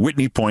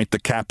 Whitney Point, the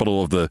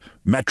capital of the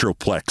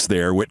Metroplex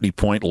there, Whitney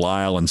Point,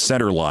 Lisle, and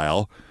Center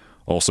Lisle,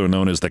 also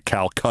known as the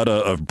Calcutta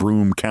of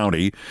Broome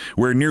County,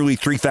 where nearly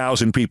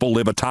 3,000 people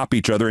live atop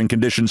each other in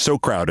conditions so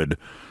crowded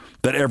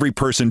that every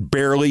person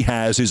barely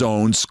has his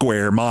own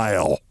square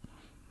mile.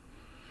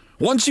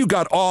 Once you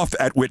got off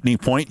at Whitney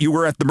Point, you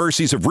were at the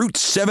mercies of Route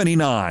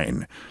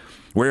 79,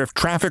 where if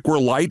traffic were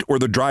light or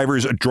the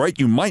drivers adroit,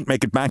 you might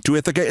make it back to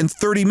Ithaca in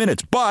 30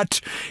 minutes. But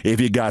if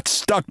you got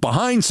stuck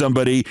behind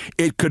somebody,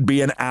 it could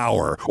be an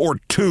hour or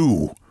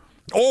 2.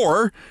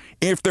 Or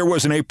if there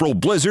was an April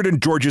blizzard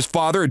and George's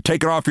father had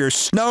taken off your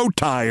snow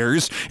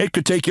tires, it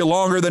could take you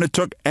longer than it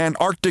took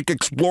Antarctic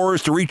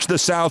explorers to reach the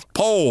South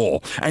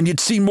Pole, and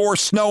you'd see more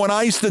snow and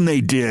ice than they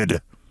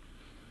did.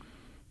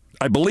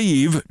 I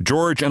believe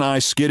George and I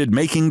skidded,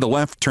 making the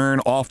left turn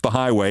off the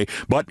highway,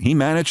 but he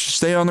managed to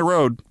stay on the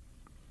road.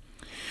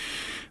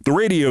 The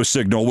radio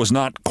signal was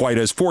not quite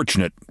as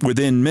fortunate.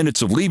 Within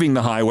minutes of leaving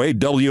the highway,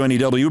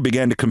 WNEW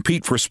began to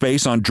compete for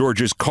space on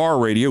George's car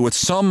radio with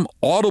some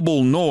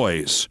audible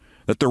noise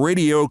that the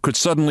radio could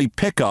suddenly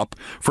pick up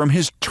from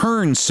his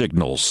turn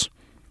signals.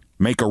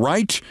 make a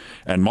right,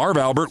 and Marv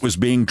Albert was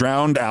being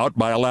drowned out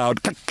by a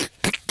loud click,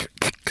 click,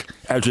 click,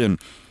 as in,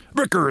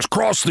 Vickers,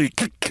 cross the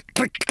click,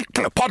 click,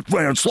 click, pot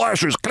van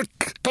slashes, click,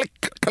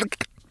 click,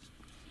 click.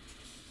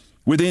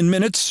 Within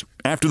minutes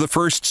after the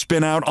first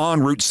spin out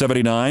on Route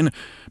 79,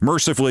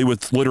 mercifully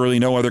with literally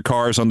no other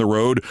cars on the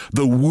road,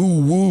 the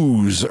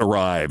woo-woos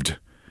arrived.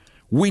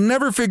 We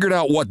never figured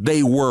out what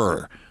they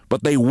were,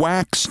 but they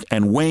waxed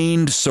and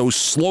waned so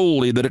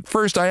slowly that at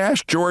first I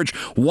asked George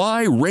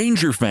why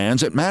Ranger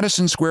fans at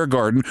Madison Square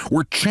Garden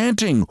were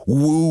chanting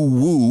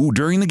woo-woo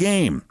during the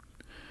game.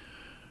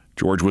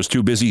 George was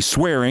too busy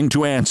swearing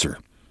to answer.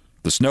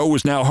 The snow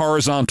was now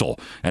horizontal,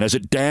 and as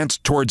it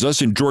danced towards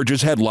us in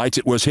George's headlights,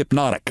 it was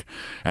hypnotic.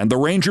 And the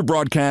Ranger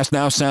broadcast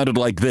now sounded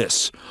like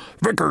this.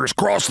 Vickers,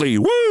 Crossley,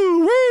 woo,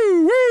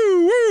 woo,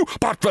 woo, woo.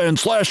 Pot van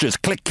slashes,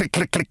 click, click,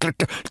 click, click,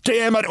 click.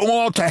 Damn it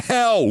all to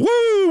hell. Woo,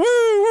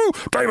 woo, woo.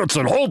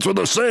 Davidson holds for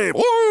the save.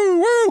 Woo,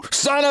 woo.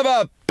 Son of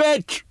a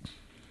bitch.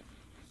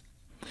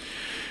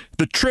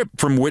 The trip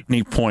from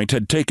Whitney Point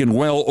had taken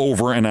well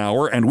over an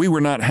hour, and we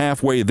were not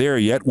halfway there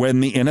yet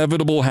when the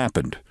inevitable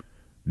happened.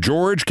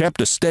 George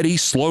kept a steady,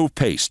 slow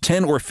pace,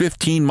 10 or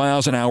 15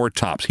 miles an hour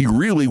tops. He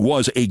really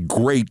was a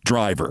great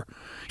driver.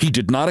 He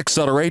did not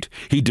accelerate.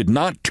 He did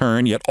not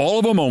turn, yet all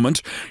of a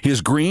moment,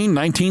 his green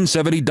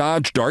 1970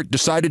 Dodge Dart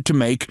decided to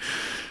make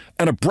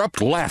an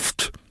abrupt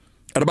left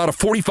at about a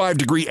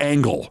 45-degree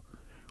angle.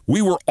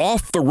 We were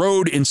off the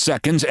road in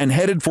seconds and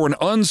headed for an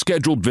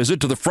unscheduled visit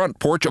to the front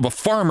porch of a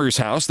farmer's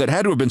house that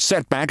had to have been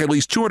set back at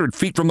least 200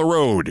 feet from the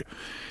road.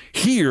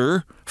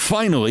 Here,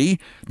 finally,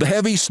 the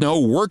heavy snow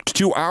worked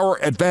to our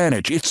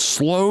advantage. It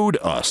slowed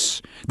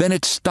us. Then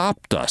it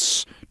stopped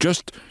us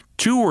just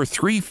 2 or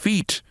 3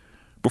 feet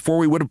before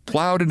we would have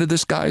plowed into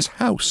this guy's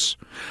house.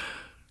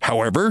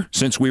 However,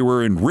 since we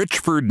were in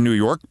Richford, New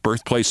York,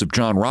 birthplace of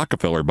John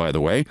Rockefeller, by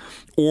the way,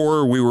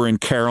 or we were in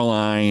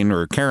Caroline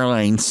or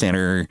Caroline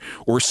Center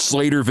or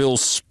Slaterville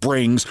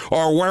Springs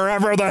or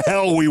wherever the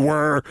hell we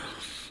were,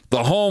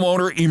 the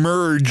homeowner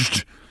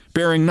emerged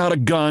bearing not a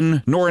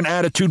gun nor an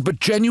attitude, but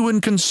genuine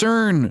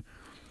concern.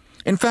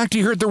 In fact,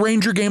 he heard the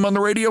Ranger game on the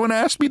radio and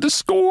asked me the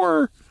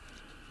score,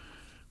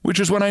 which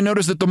is when I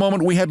noticed that the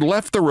moment we had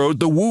left the road,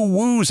 the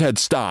woo-woos had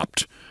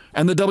stopped,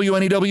 and the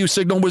WNEW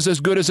signal was as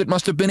good as it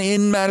must have been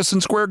in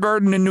Madison Square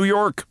Garden in New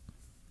York.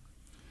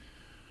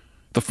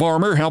 The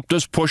farmer helped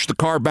us push the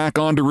car back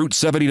onto Route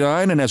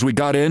 79, and as we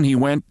got in, he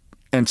went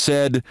and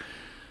said,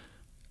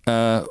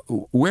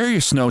 where are your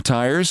snow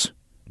tires?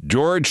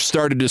 George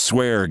started to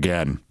swear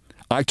again.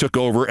 I took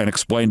over and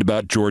explained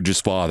about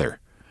George's father.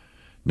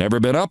 Never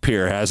been up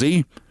here, has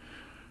he?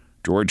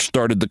 George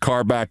started the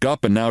car back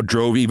up and now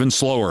drove even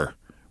slower.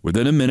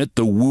 Within a minute,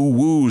 the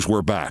woo-woos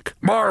were back.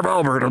 Marv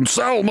Albert and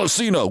Sal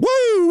Messina, woo,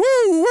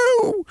 woo,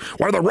 woo,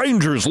 where the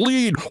Rangers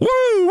lead,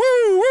 woo,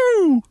 woo,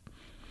 woo.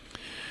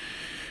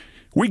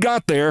 We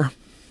got there,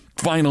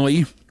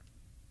 finally.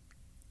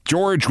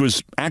 George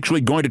was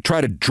actually going to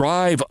try to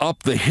drive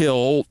up the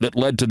hill that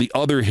led to the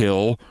other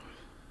hill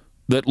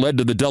that led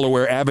to the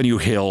Delaware Avenue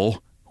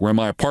Hill, where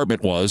my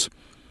apartment was,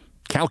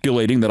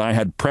 calculating that I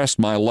had pressed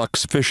my luck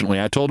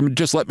sufficiently. I told him to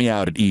just let me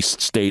out at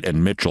East State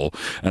and Mitchell,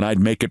 and I'd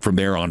make it from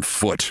there on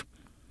foot.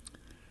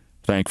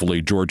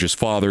 Thankfully, George's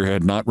father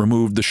had not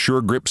removed the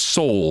Sure Grip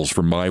soles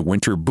from my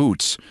winter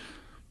boots.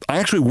 I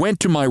actually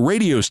went to my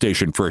radio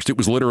station first. It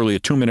was literally a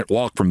 2-minute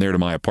walk from there to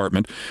my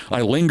apartment.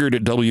 I lingered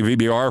at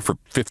WVBR for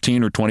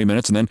 15 or 20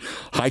 minutes and then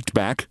hiked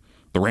back.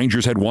 The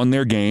Rangers had won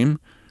their game.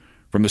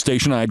 From the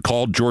station, I had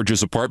called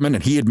George's apartment,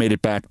 and he had made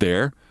it back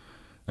there.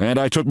 And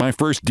I took my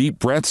first deep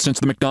breath since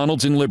the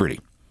McDonald's in Liberty.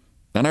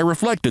 And I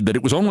reflected that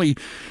it was only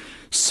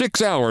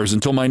 6 hours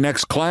until my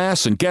next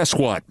class, and guess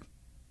what?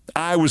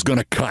 I was going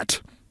to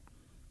cut.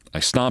 I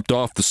stomped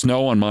off the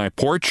snow on my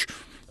porch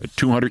at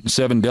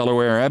 207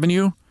 Delaware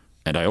Avenue,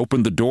 and I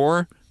opened the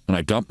door, and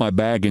I dumped my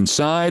bag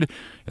inside,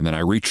 and then I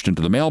reached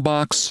into the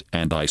mailbox,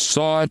 and I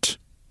saw it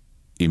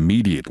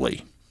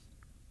immediately.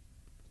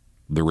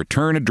 The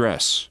return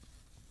address,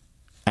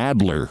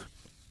 Adler,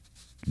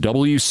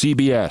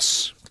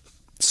 WCBS,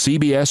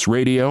 CBS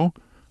Radio,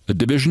 a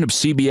division of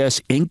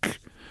CBS Inc.,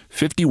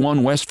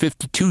 51 West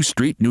 52th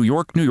Street, New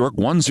York, New York,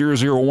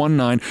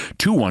 10019,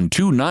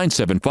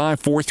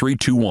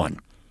 212-975-4321.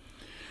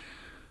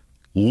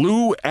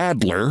 Lou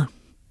Adler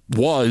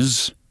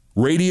was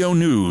radio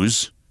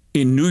news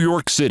in New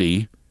York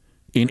City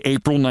in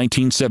April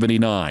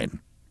 1979.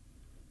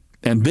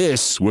 And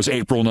this was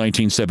April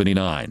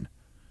 1979.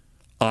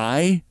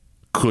 I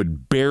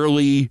could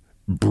barely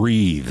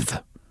breathe.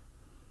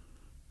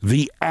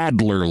 The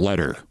Adler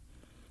letter.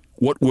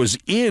 What was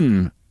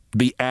in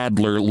the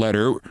Adler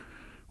letter,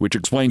 which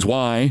explains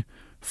why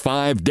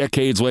 5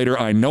 decades later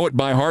I know it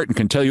by heart and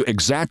can tell you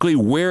exactly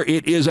where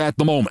it is at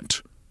the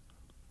moment.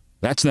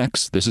 That's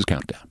next. This is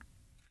Countdown.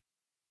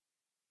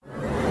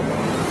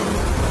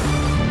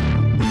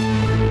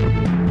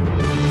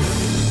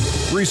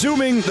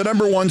 Resuming the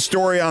number one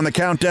story on the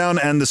Countdown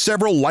and the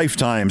several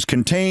lifetimes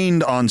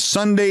contained on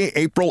Sunday,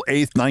 April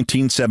 8th,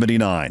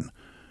 1979.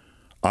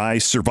 I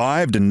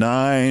survived a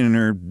 9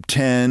 or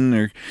 10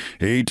 or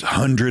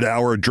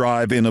 800-hour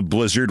drive in a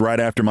blizzard right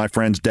after my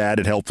friend's dad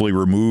had helpfully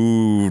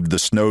removed the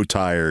snow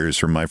tires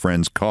from my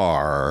friend's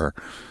car.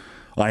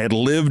 I had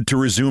lived to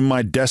resume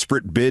my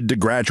desperate bid to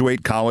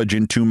graduate college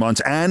in 2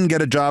 months and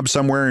get a job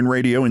somewhere in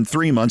radio in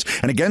 3 months.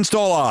 And against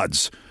all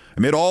odds,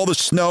 amid all the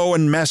snow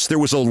and mess, there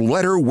was a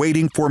letter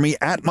waiting for me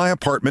at my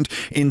apartment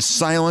in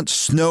silent,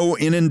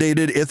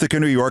 snow-inundated Ithaca,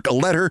 New York. A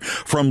letter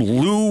from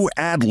Lou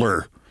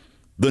Adler,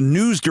 the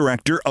news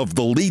director of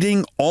the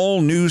leading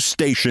all-news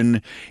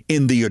station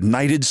in the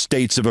United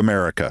States of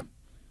America.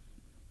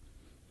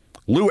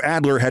 Lou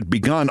Adler had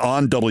begun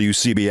on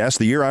WCBS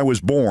the year I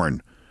was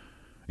born.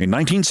 In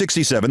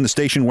 1967, the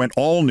station went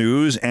all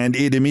news, and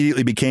it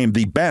immediately became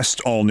the best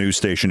all-news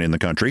station in the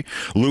country.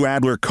 Lou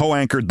Adler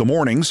co-anchored the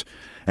mornings,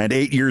 and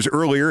 8 years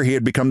earlier, he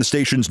had become the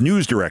station's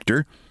news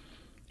director.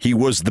 He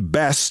was the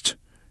best.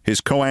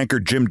 His co-anchor,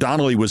 Jim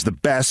Donnelly, was the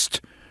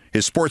best.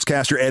 His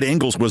sportscaster, Ed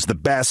Ingles, was the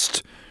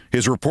best.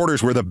 His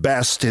reporters were the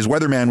best. His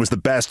weatherman was the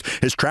best.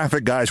 His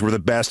traffic guys were the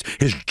best.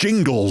 His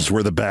jingles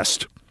were the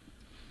best.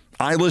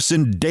 I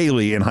listened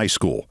daily in high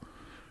school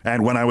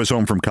and when I was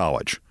home from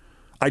college.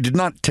 I did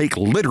not take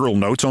literal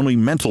notes, only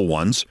mental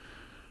ones.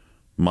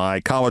 My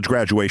college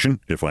graduation,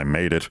 if I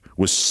made it,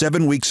 was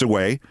 7 weeks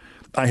away.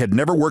 I had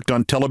never worked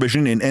on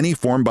television in any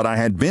form, but I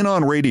had been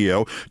on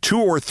radio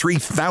 2,000 or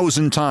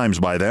 3,000 times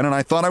by then, and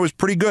I thought I was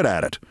pretty good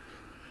at it.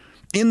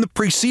 In the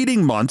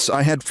preceding months,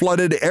 I had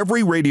flooded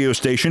every radio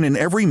station in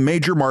every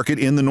major market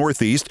in the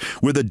Northeast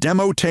with a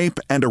demo tape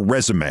and a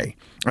resume.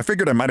 I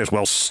figured I might as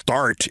well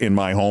start in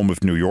my home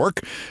of New York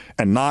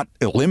and not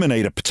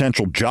eliminate a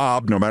potential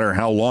job, no matter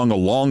how long a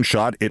long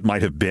shot it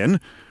might have been.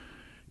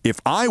 If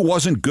I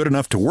wasn't good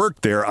enough to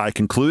work there, I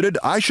concluded,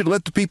 I should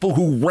let the people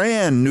who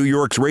ran New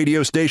York's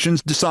radio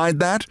stations decide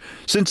that,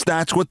 since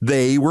that's what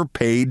they were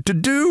paid to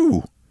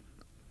do.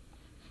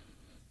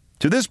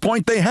 To this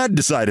point, they had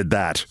decided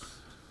that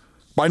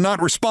by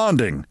not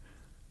responding.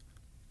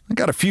 I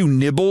got a few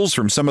nibbles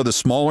from some of the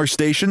smaller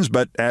stations,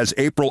 but as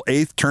April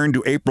 8th turned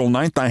to April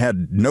 9th, I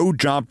had no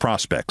job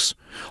prospects.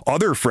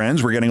 Other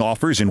friends were getting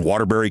offers in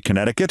Waterbury,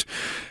 Connecticut,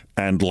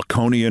 and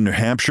Laconia, New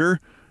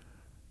Hampshire.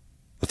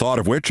 The thought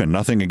of which, and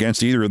nothing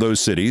against either of those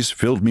cities,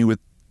 filled me with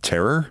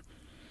terror.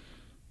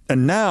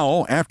 And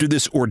now, after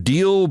this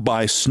ordeal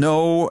by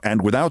snow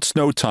and without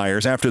snow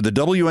tires, after the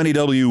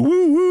WNEW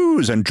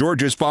woo-woos and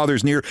George's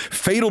father's near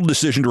fatal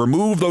decision to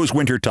remove those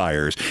winter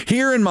tires,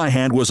 here in my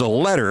hand was a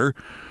letter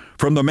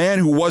from the man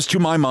who was, to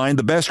my mind,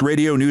 the best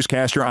radio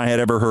newscaster I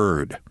had ever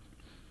heard.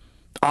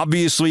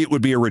 Obviously, it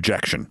would be a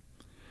rejection.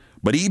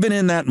 But even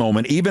in that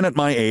moment, even at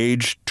my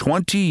age,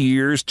 20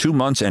 years, 2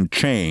 months and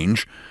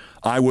change,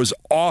 I was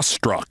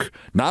awestruck,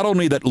 not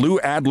only that Lou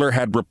Adler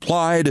had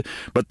replied,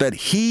 but that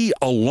he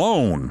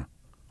alone,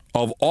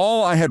 of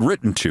all I had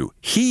written to,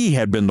 he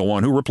had been the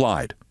one who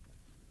replied.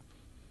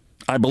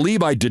 I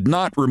believe I did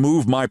not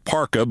remove my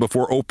parka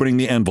before opening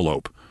the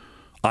envelope.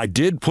 I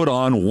did put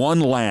on one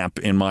lamp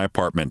in my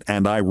apartment,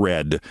 and I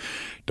read,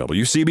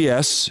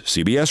 WCBS,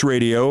 CBS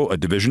Radio, a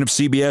division of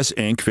CBS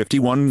Inc.,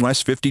 51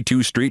 West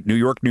 52th Street, New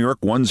York, New York,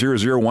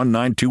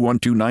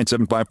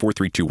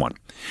 100192129754321.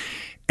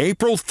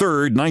 April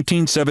 3rd,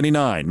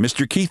 1979,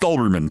 Mr. Keith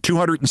Olbermann,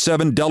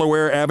 207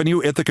 Delaware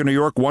Avenue, Ithaca, New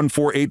York,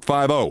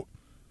 14850.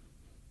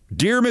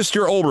 Dear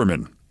Mr.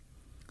 Olbermann,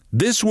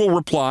 this will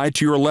reply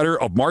to your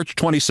letter of March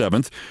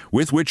 27th,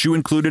 with which you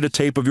included a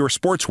tape of your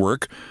sports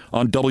work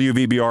on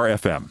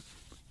WVBR-FM.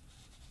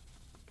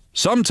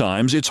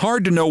 Sometimes it's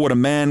hard to know what a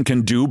man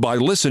can do by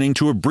listening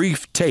to a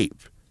brief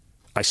tape.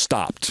 I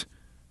stopped.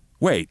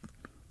 Wait,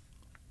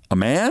 a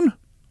man?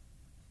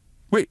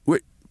 Wait,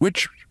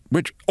 which,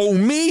 oh,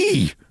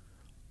 me!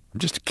 I'm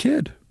just a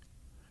kid.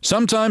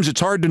 Sometimes it's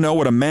hard to know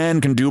what a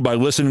man can do by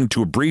listening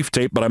to a brief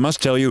tape, but I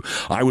must tell you,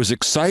 I was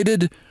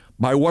excited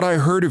by what I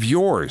heard of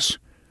yours.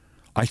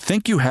 I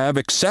think you have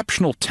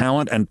exceptional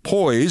talent and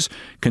poise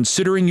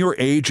considering your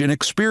age and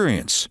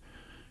experience.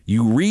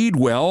 You read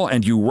well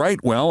and you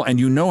write well and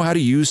you know how to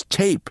use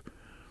tape.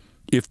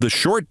 If the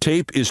short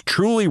tape is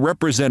truly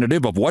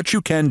representative of what you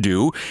can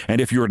do,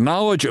 and if your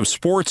knowledge of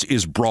sports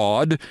is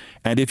broad,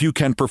 and if you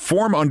can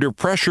perform under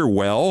pressure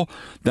well,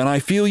 then I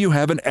feel you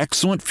have an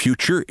excellent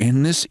future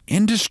in this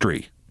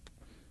industry.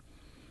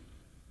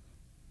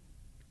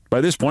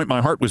 By this point,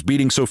 my heart was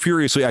beating so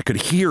furiously I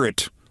could hear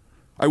it.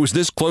 I was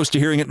this close to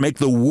hearing it make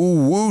the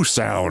woo-woo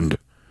sound.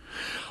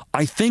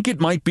 I think it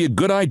might be a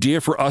good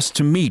idea for us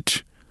to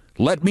meet.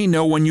 Let me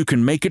know when you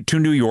can make it to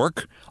New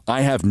York.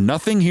 I have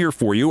nothing here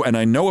for you, and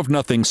I know of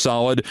nothing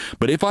solid,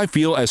 but if I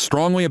feel as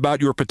strongly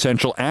about your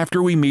potential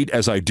after we meet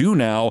as I do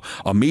now,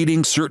 a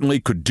meeting certainly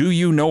could do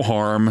you no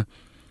harm.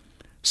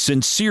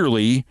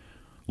 Sincerely,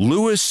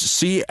 Louis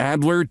C.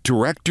 Adler,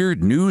 Director,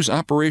 News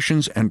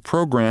Operations and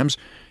Programs,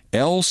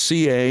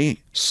 LCA/PP.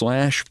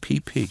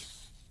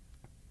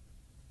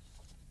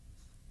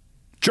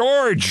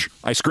 George,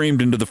 I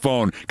screamed into the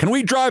phone, can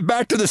we drive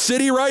back to the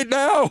city right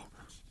now?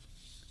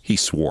 He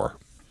swore.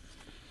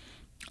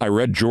 I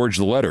read George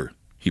the letter.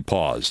 He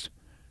paused.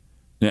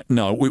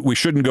 No, we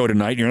shouldn't go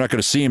tonight. You're not going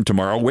to see him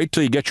tomorrow. Wait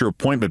till you get your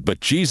appointment.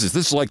 But Jesus,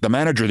 this is like the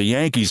manager of the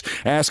Yankees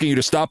asking you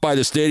to stop by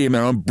the stadium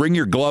and bring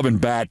your glove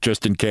and bat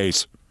just in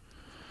case.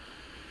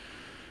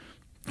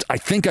 I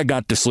think I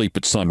got to sleep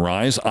at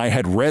sunrise. I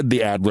had read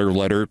the Adler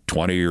letter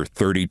 20 or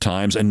 30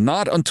 times, and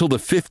not until the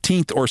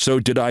 15th or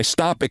so did I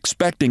stop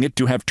expecting it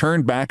to have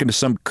turned back into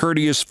some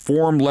courteous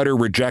form letter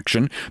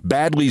rejection,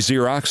 badly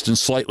Xeroxed and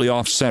slightly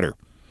off-center.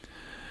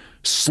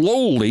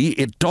 Slowly,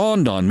 it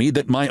dawned on me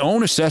that my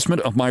own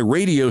assessment of my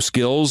radio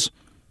skills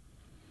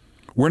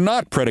were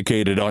not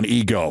predicated on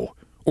ego,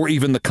 or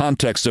even the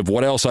context of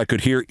what else I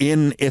could hear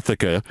in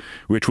Ithaca,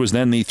 which was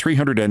then the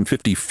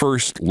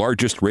 351st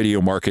largest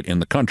radio market in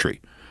the country.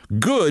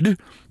 Good,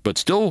 but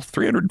still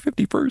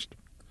 351st.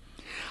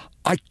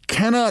 I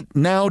cannot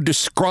now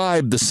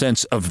describe the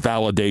sense of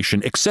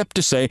validation, except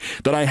to say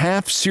that I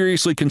half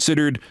seriously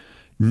considered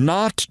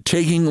not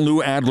taking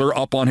Lou Adler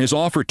up on his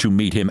offer to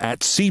meet him at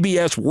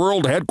CBS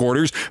World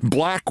Headquarters,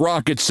 Black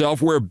Rock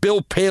itself, where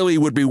Bill Paley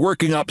would be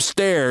working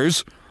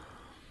upstairs,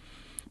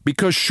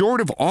 because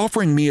short of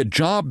offering me a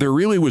job, there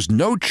really was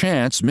no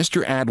chance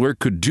Mr. Adler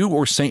could do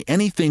or say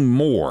anything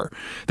more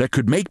that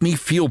could make me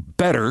feel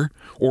better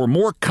or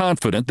more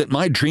confident that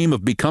my dream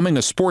of becoming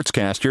a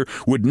sportscaster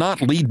would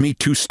not lead me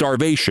to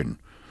starvation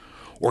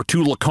or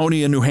to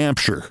Laconia, New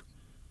Hampshire.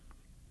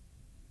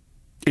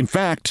 In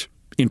fact,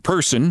 in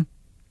person,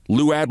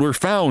 Lou Adler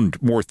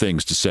found more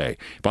things to say.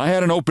 If I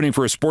had an opening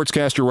for a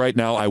sportscaster right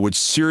now, I would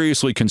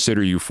seriously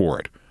consider you for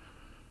it.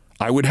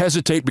 I would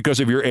hesitate because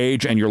of your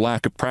age and your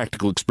lack of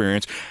practical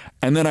experience,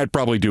 and then I'd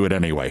probably do it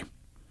anyway.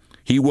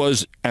 He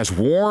was as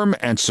warm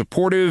and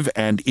supportive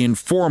and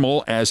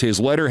informal as his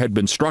letter had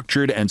been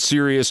structured and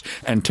serious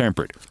and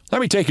tempered. Let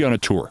me take you on a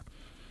tour.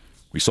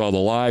 We saw the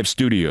live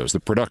studios, the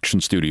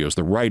production studios,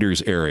 the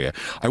writers' area.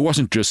 I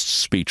wasn't just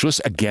speechless.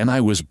 Again,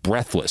 I was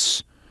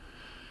breathless.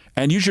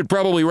 And you should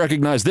probably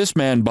recognize this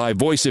man by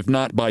voice, if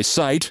not by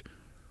sight.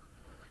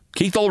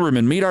 Keith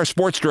Olbermann, meet our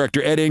sports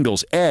director, Ed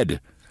Ingles.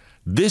 Ed,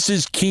 this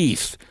is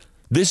Keith.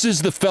 This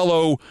is the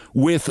fellow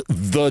with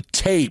the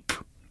tape.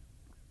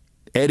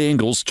 Ed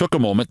Ingles took a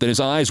moment, then his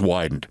eyes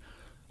widened.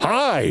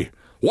 Hi!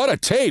 What a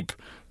tape!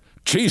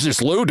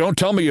 Jesus, Lou, don't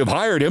tell me you've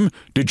hired him.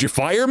 Did you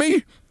fire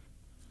me?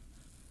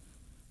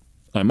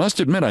 I must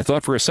admit, I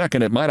thought for a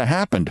second it might have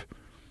happened.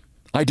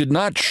 I did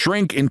not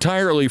shrink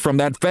entirely from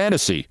that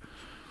fantasy.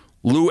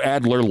 Lou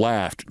Adler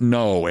laughed.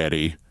 No,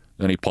 Eddie.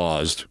 Then he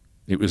paused.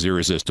 It was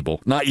irresistible.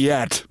 Not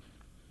yet.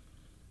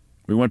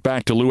 We went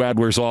back to Lou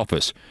Adler's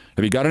office.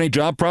 Have you got any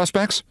job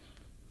prospects?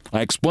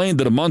 I explained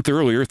that a month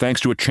earlier,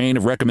 thanks to a chain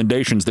of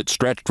recommendations that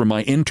stretched from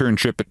my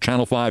internship at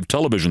Channel 5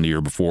 television the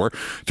year before,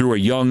 through a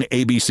young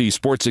ABC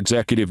sports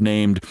executive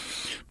named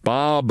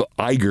Bob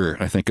Iger,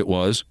 I think it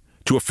was,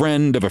 to a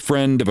friend of a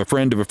friend of a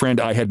friend of a friend,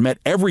 I had met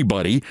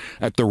everybody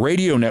at the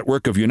radio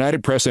network of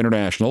United Press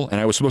International, and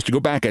I was supposed to go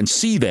back and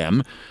see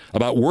them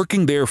about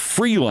working there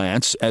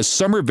freelance as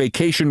summer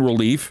vacation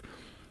relief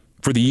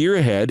for the year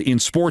ahead in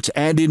sports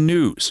and in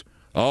news.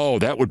 Oh,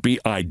 that would be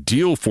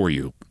ideal for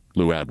you,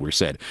 Lou Adler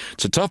said.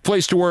 It's a tough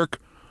place to work.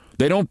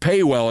 They don't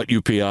pay well at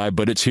UPI,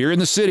 but it's here in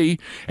the city,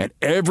 and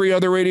every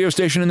other radio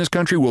station in this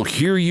country will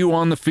hear you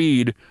on the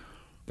feed.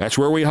 That's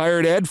where we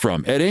hired Ed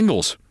from, Ed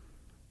Ingles.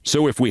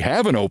 So if we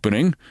have an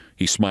opening,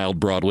 he smiled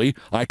broadly,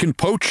 I can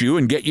poach you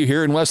and get you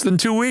here in less than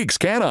 2 weeks,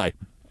 can't I?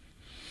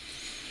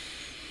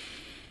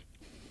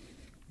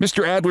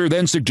 Mr. Adler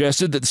then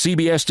suggested that the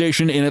CBS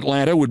station in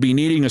Atlanta would be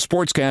needing a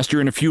sportscaster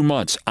in a few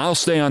months. I'll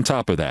stay on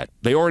top of that.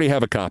 They already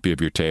have a copy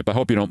of your tape. I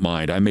hope you don't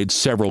mind. I made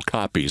several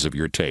copies of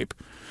your tape.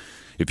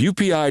 If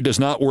UPI does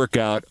not work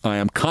out, I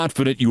am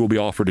confident you will be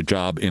offered a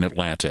job in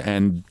Atlanta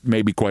and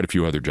maybe quite a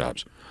few other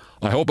jobs.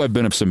 I hope I've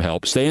been of some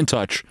help. Stay in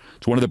touch.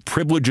 It's one of the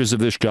privileges of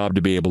this job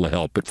to be able to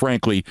help. But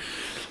frankly,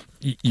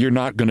 you're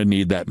not going to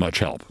need that much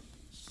help.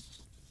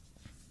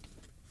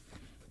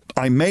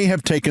 I may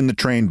have taken the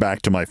train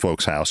back to my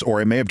folks' house, or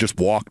I may have just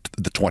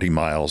walked the 20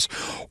 miles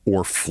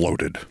or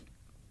floated.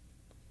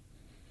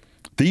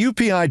 The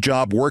UPI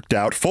job worked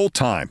out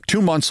full-time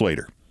 2 months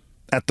later.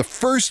 At the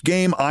first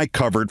game I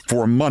covered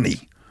for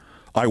money,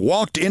 I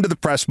walked into the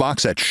press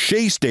box at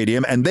Shea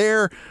Stadium, and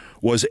there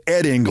was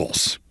Ed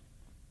Ingles.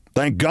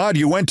 Thank God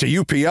you went to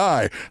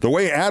UPI. The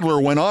way Adler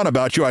went on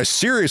about you, I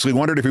seriously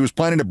wondered if he was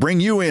planning to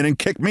bring you in and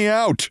kick me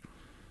out.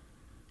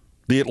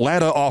 The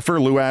Atlanta offer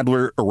Lou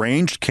Adler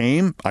arranged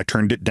came. I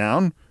turned it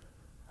down.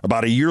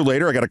 About a year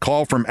later, I got a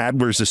call from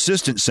Adler's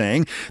assistant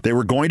saying they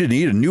were going to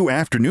need a new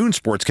afternoon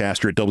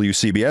sportscaster at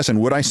WCBS, and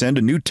would I send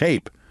a new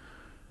tape?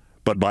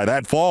 But by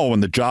that fall,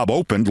 when the job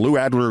opened, Lou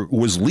Adler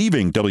was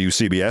leaving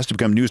WCBS to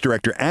become news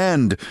director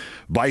and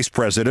vice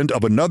president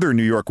of another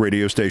New York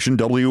radio station,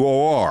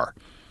 WOR.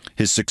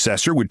 His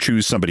successor would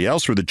choose somebody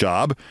else for the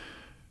job,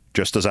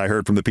 just as I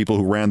heard from the people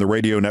who ran the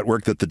radio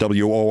network that the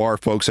WOR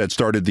folks had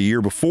started the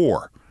year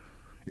before.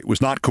 It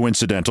was not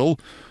coincidental.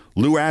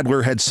 Lou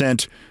Adler had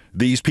sent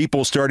these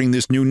people starting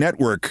this new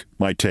network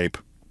my tape.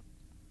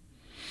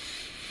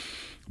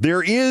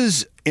 There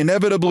is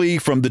inevitably,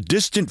 from the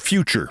distant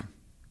future,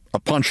 a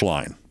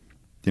punchline.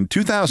 In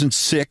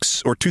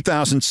 2006 or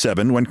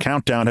 2007, when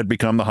Countdown had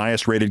become the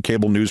highest-rated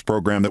cable news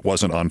program that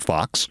wasn't on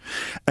Fox,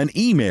 an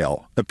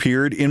email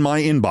appeared in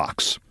my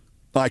inbox.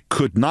 I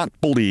could not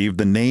believe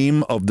the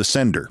name of the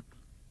sender.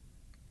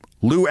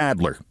 Lou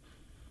Adler.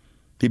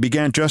 He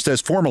began just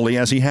as formally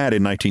as he had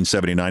in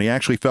 1979. He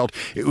actually felt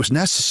it was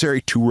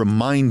necessary to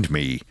remind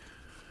me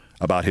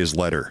about his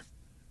letter.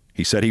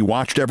 He said he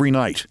watched every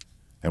night,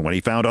 and when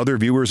he found other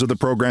viewers of the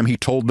program, he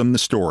told them the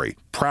story.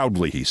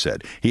 Proudly, he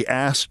said. He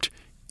asked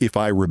if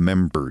I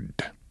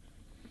remembered.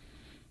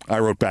 I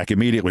wrote back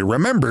immediately,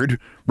 remembered?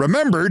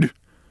 Remembered?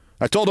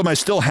 I told him I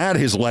still had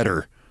his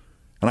letter,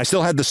 and I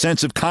still had the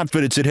sense of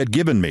confidence it had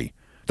given me,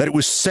 that it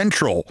was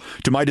central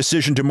to my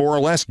decision to more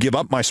or less give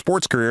up my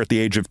sports career at the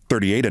age of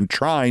 38 and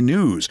try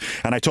news.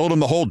 And I told him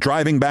the whole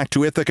driving back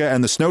to Ithaca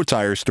and the snow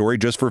tire story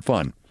just for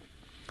fun.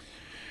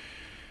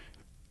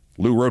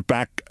 Lou wrote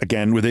back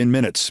again within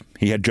minutes.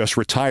 He had just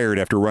retired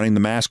after running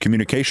the mass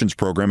communications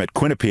program at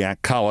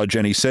Quinnipiac College,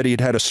 and he said he had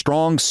had a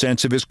strong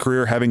sense of his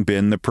career having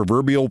been the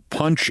proverbial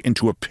punch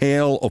into a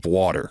pail of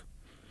water.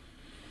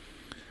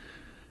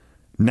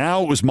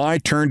 Now it was my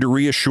turn to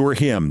reassure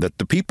him that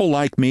the people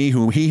like me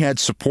whom he had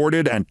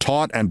supported and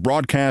taught and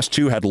broadcast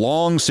to had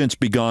long since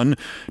begun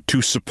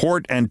to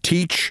support and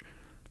teach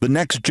the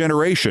next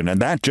generation,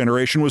 and that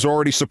generation was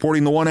already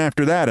supporting the one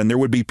after that, and there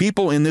would be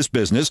people in this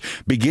business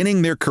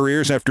beginning their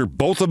careers after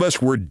both of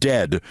us were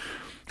dead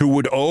who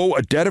would owe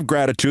a debt of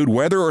gratitude,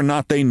 whether or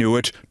not they knew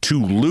it,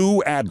 to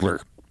Lou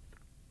Adler,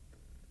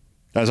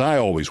 as I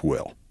always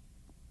will.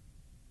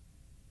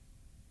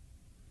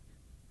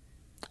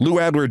 Lou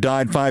Adler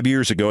died 5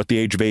 years ago at the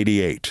age of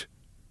 88.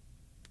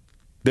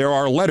 There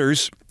are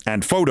letters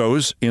and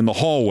photos in the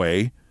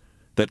hallway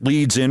that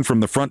leads in from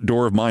the front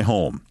door of my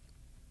home.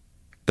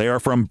 They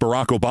are from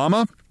Barack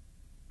Obama,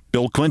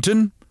 Bill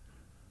Clinton,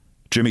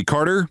 Jimmy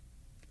Carter,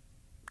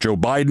 Joe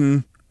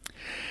Biden,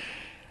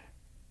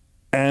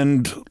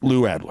 and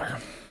Lou Adler.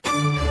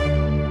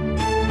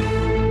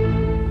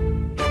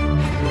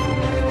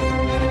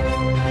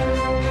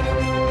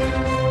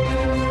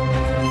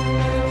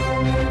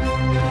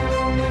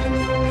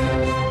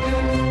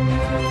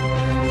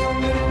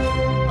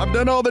 I've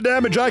done all the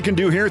damage I can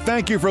do here.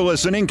 Thank you for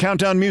listening.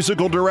 Countdown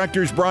musical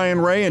directors Brian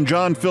Ray and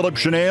John Philip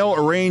Chanel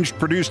arranged,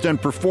 produced, and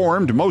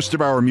performed most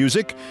of our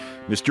music.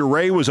 Mr.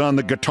 Ray was on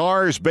the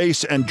guitars,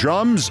 bass, and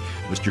drums.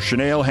 Mr.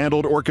 Chanel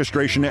handled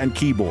orchestration and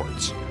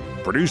keyboards.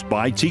 Produced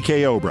by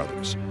TKO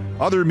Brothers.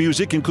 Other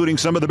music, including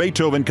some of the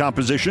Beethoven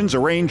compositions,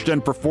 arranged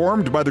and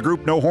performed by the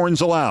group No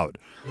Horns Allowed.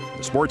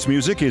 The sports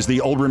music is the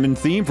Olbermann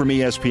theme from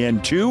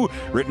ESPN2,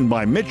 written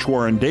by Mitch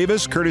Warren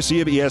Davis,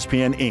 courtesy of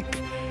ESPN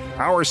Inc.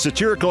 Our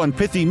satirical and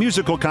pithy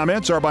musical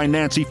comments are by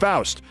Nancy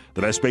Faust,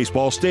 the best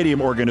baseball stadium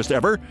organist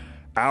ever.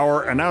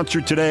 Our announcer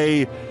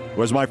today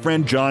was my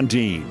friend John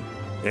Dean.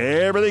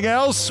 Everything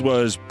else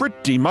was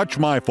pretty much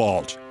my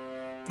fault.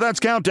 That's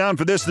Countdown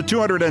for this, the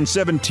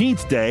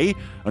 217th day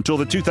until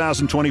the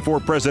 2024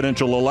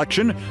 presidential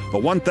election, the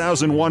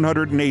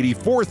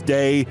 1,184th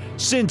day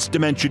since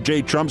Dementia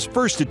J. Trump's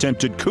first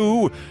attempted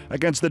coup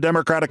against the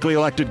democratically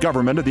elected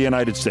government of the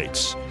United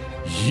States.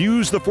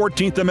 Use the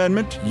 14th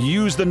Amendment,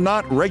 use the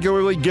not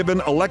regularly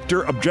given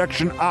elector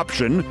objection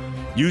option,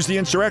 use the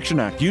Insurrection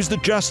Act, use the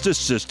justice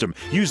system,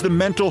 use the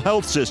mental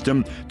health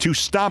system to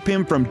stop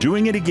him from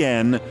doing it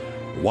again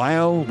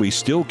while we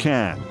still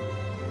can.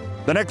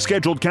 The next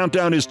scheduled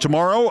countdown is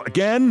tomorrow.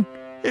 Again,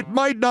 it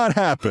might not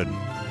happen.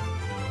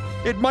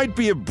 It might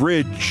be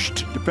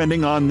abridged,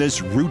 depending on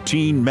this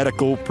routine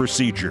medical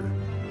procedure.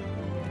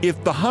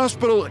 If the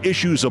hospital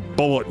issues a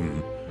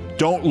bulletin,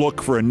 don't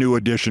look for a new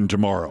edition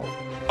tomorrow.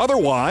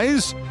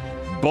 Otherwise,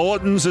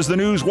 bulletins as the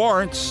news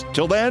warrants.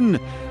 Till then,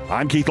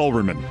 I'm Keith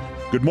Olbermann.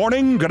 Good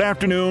morning, good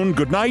afternoon,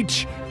 good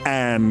night,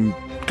 and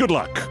good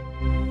luck.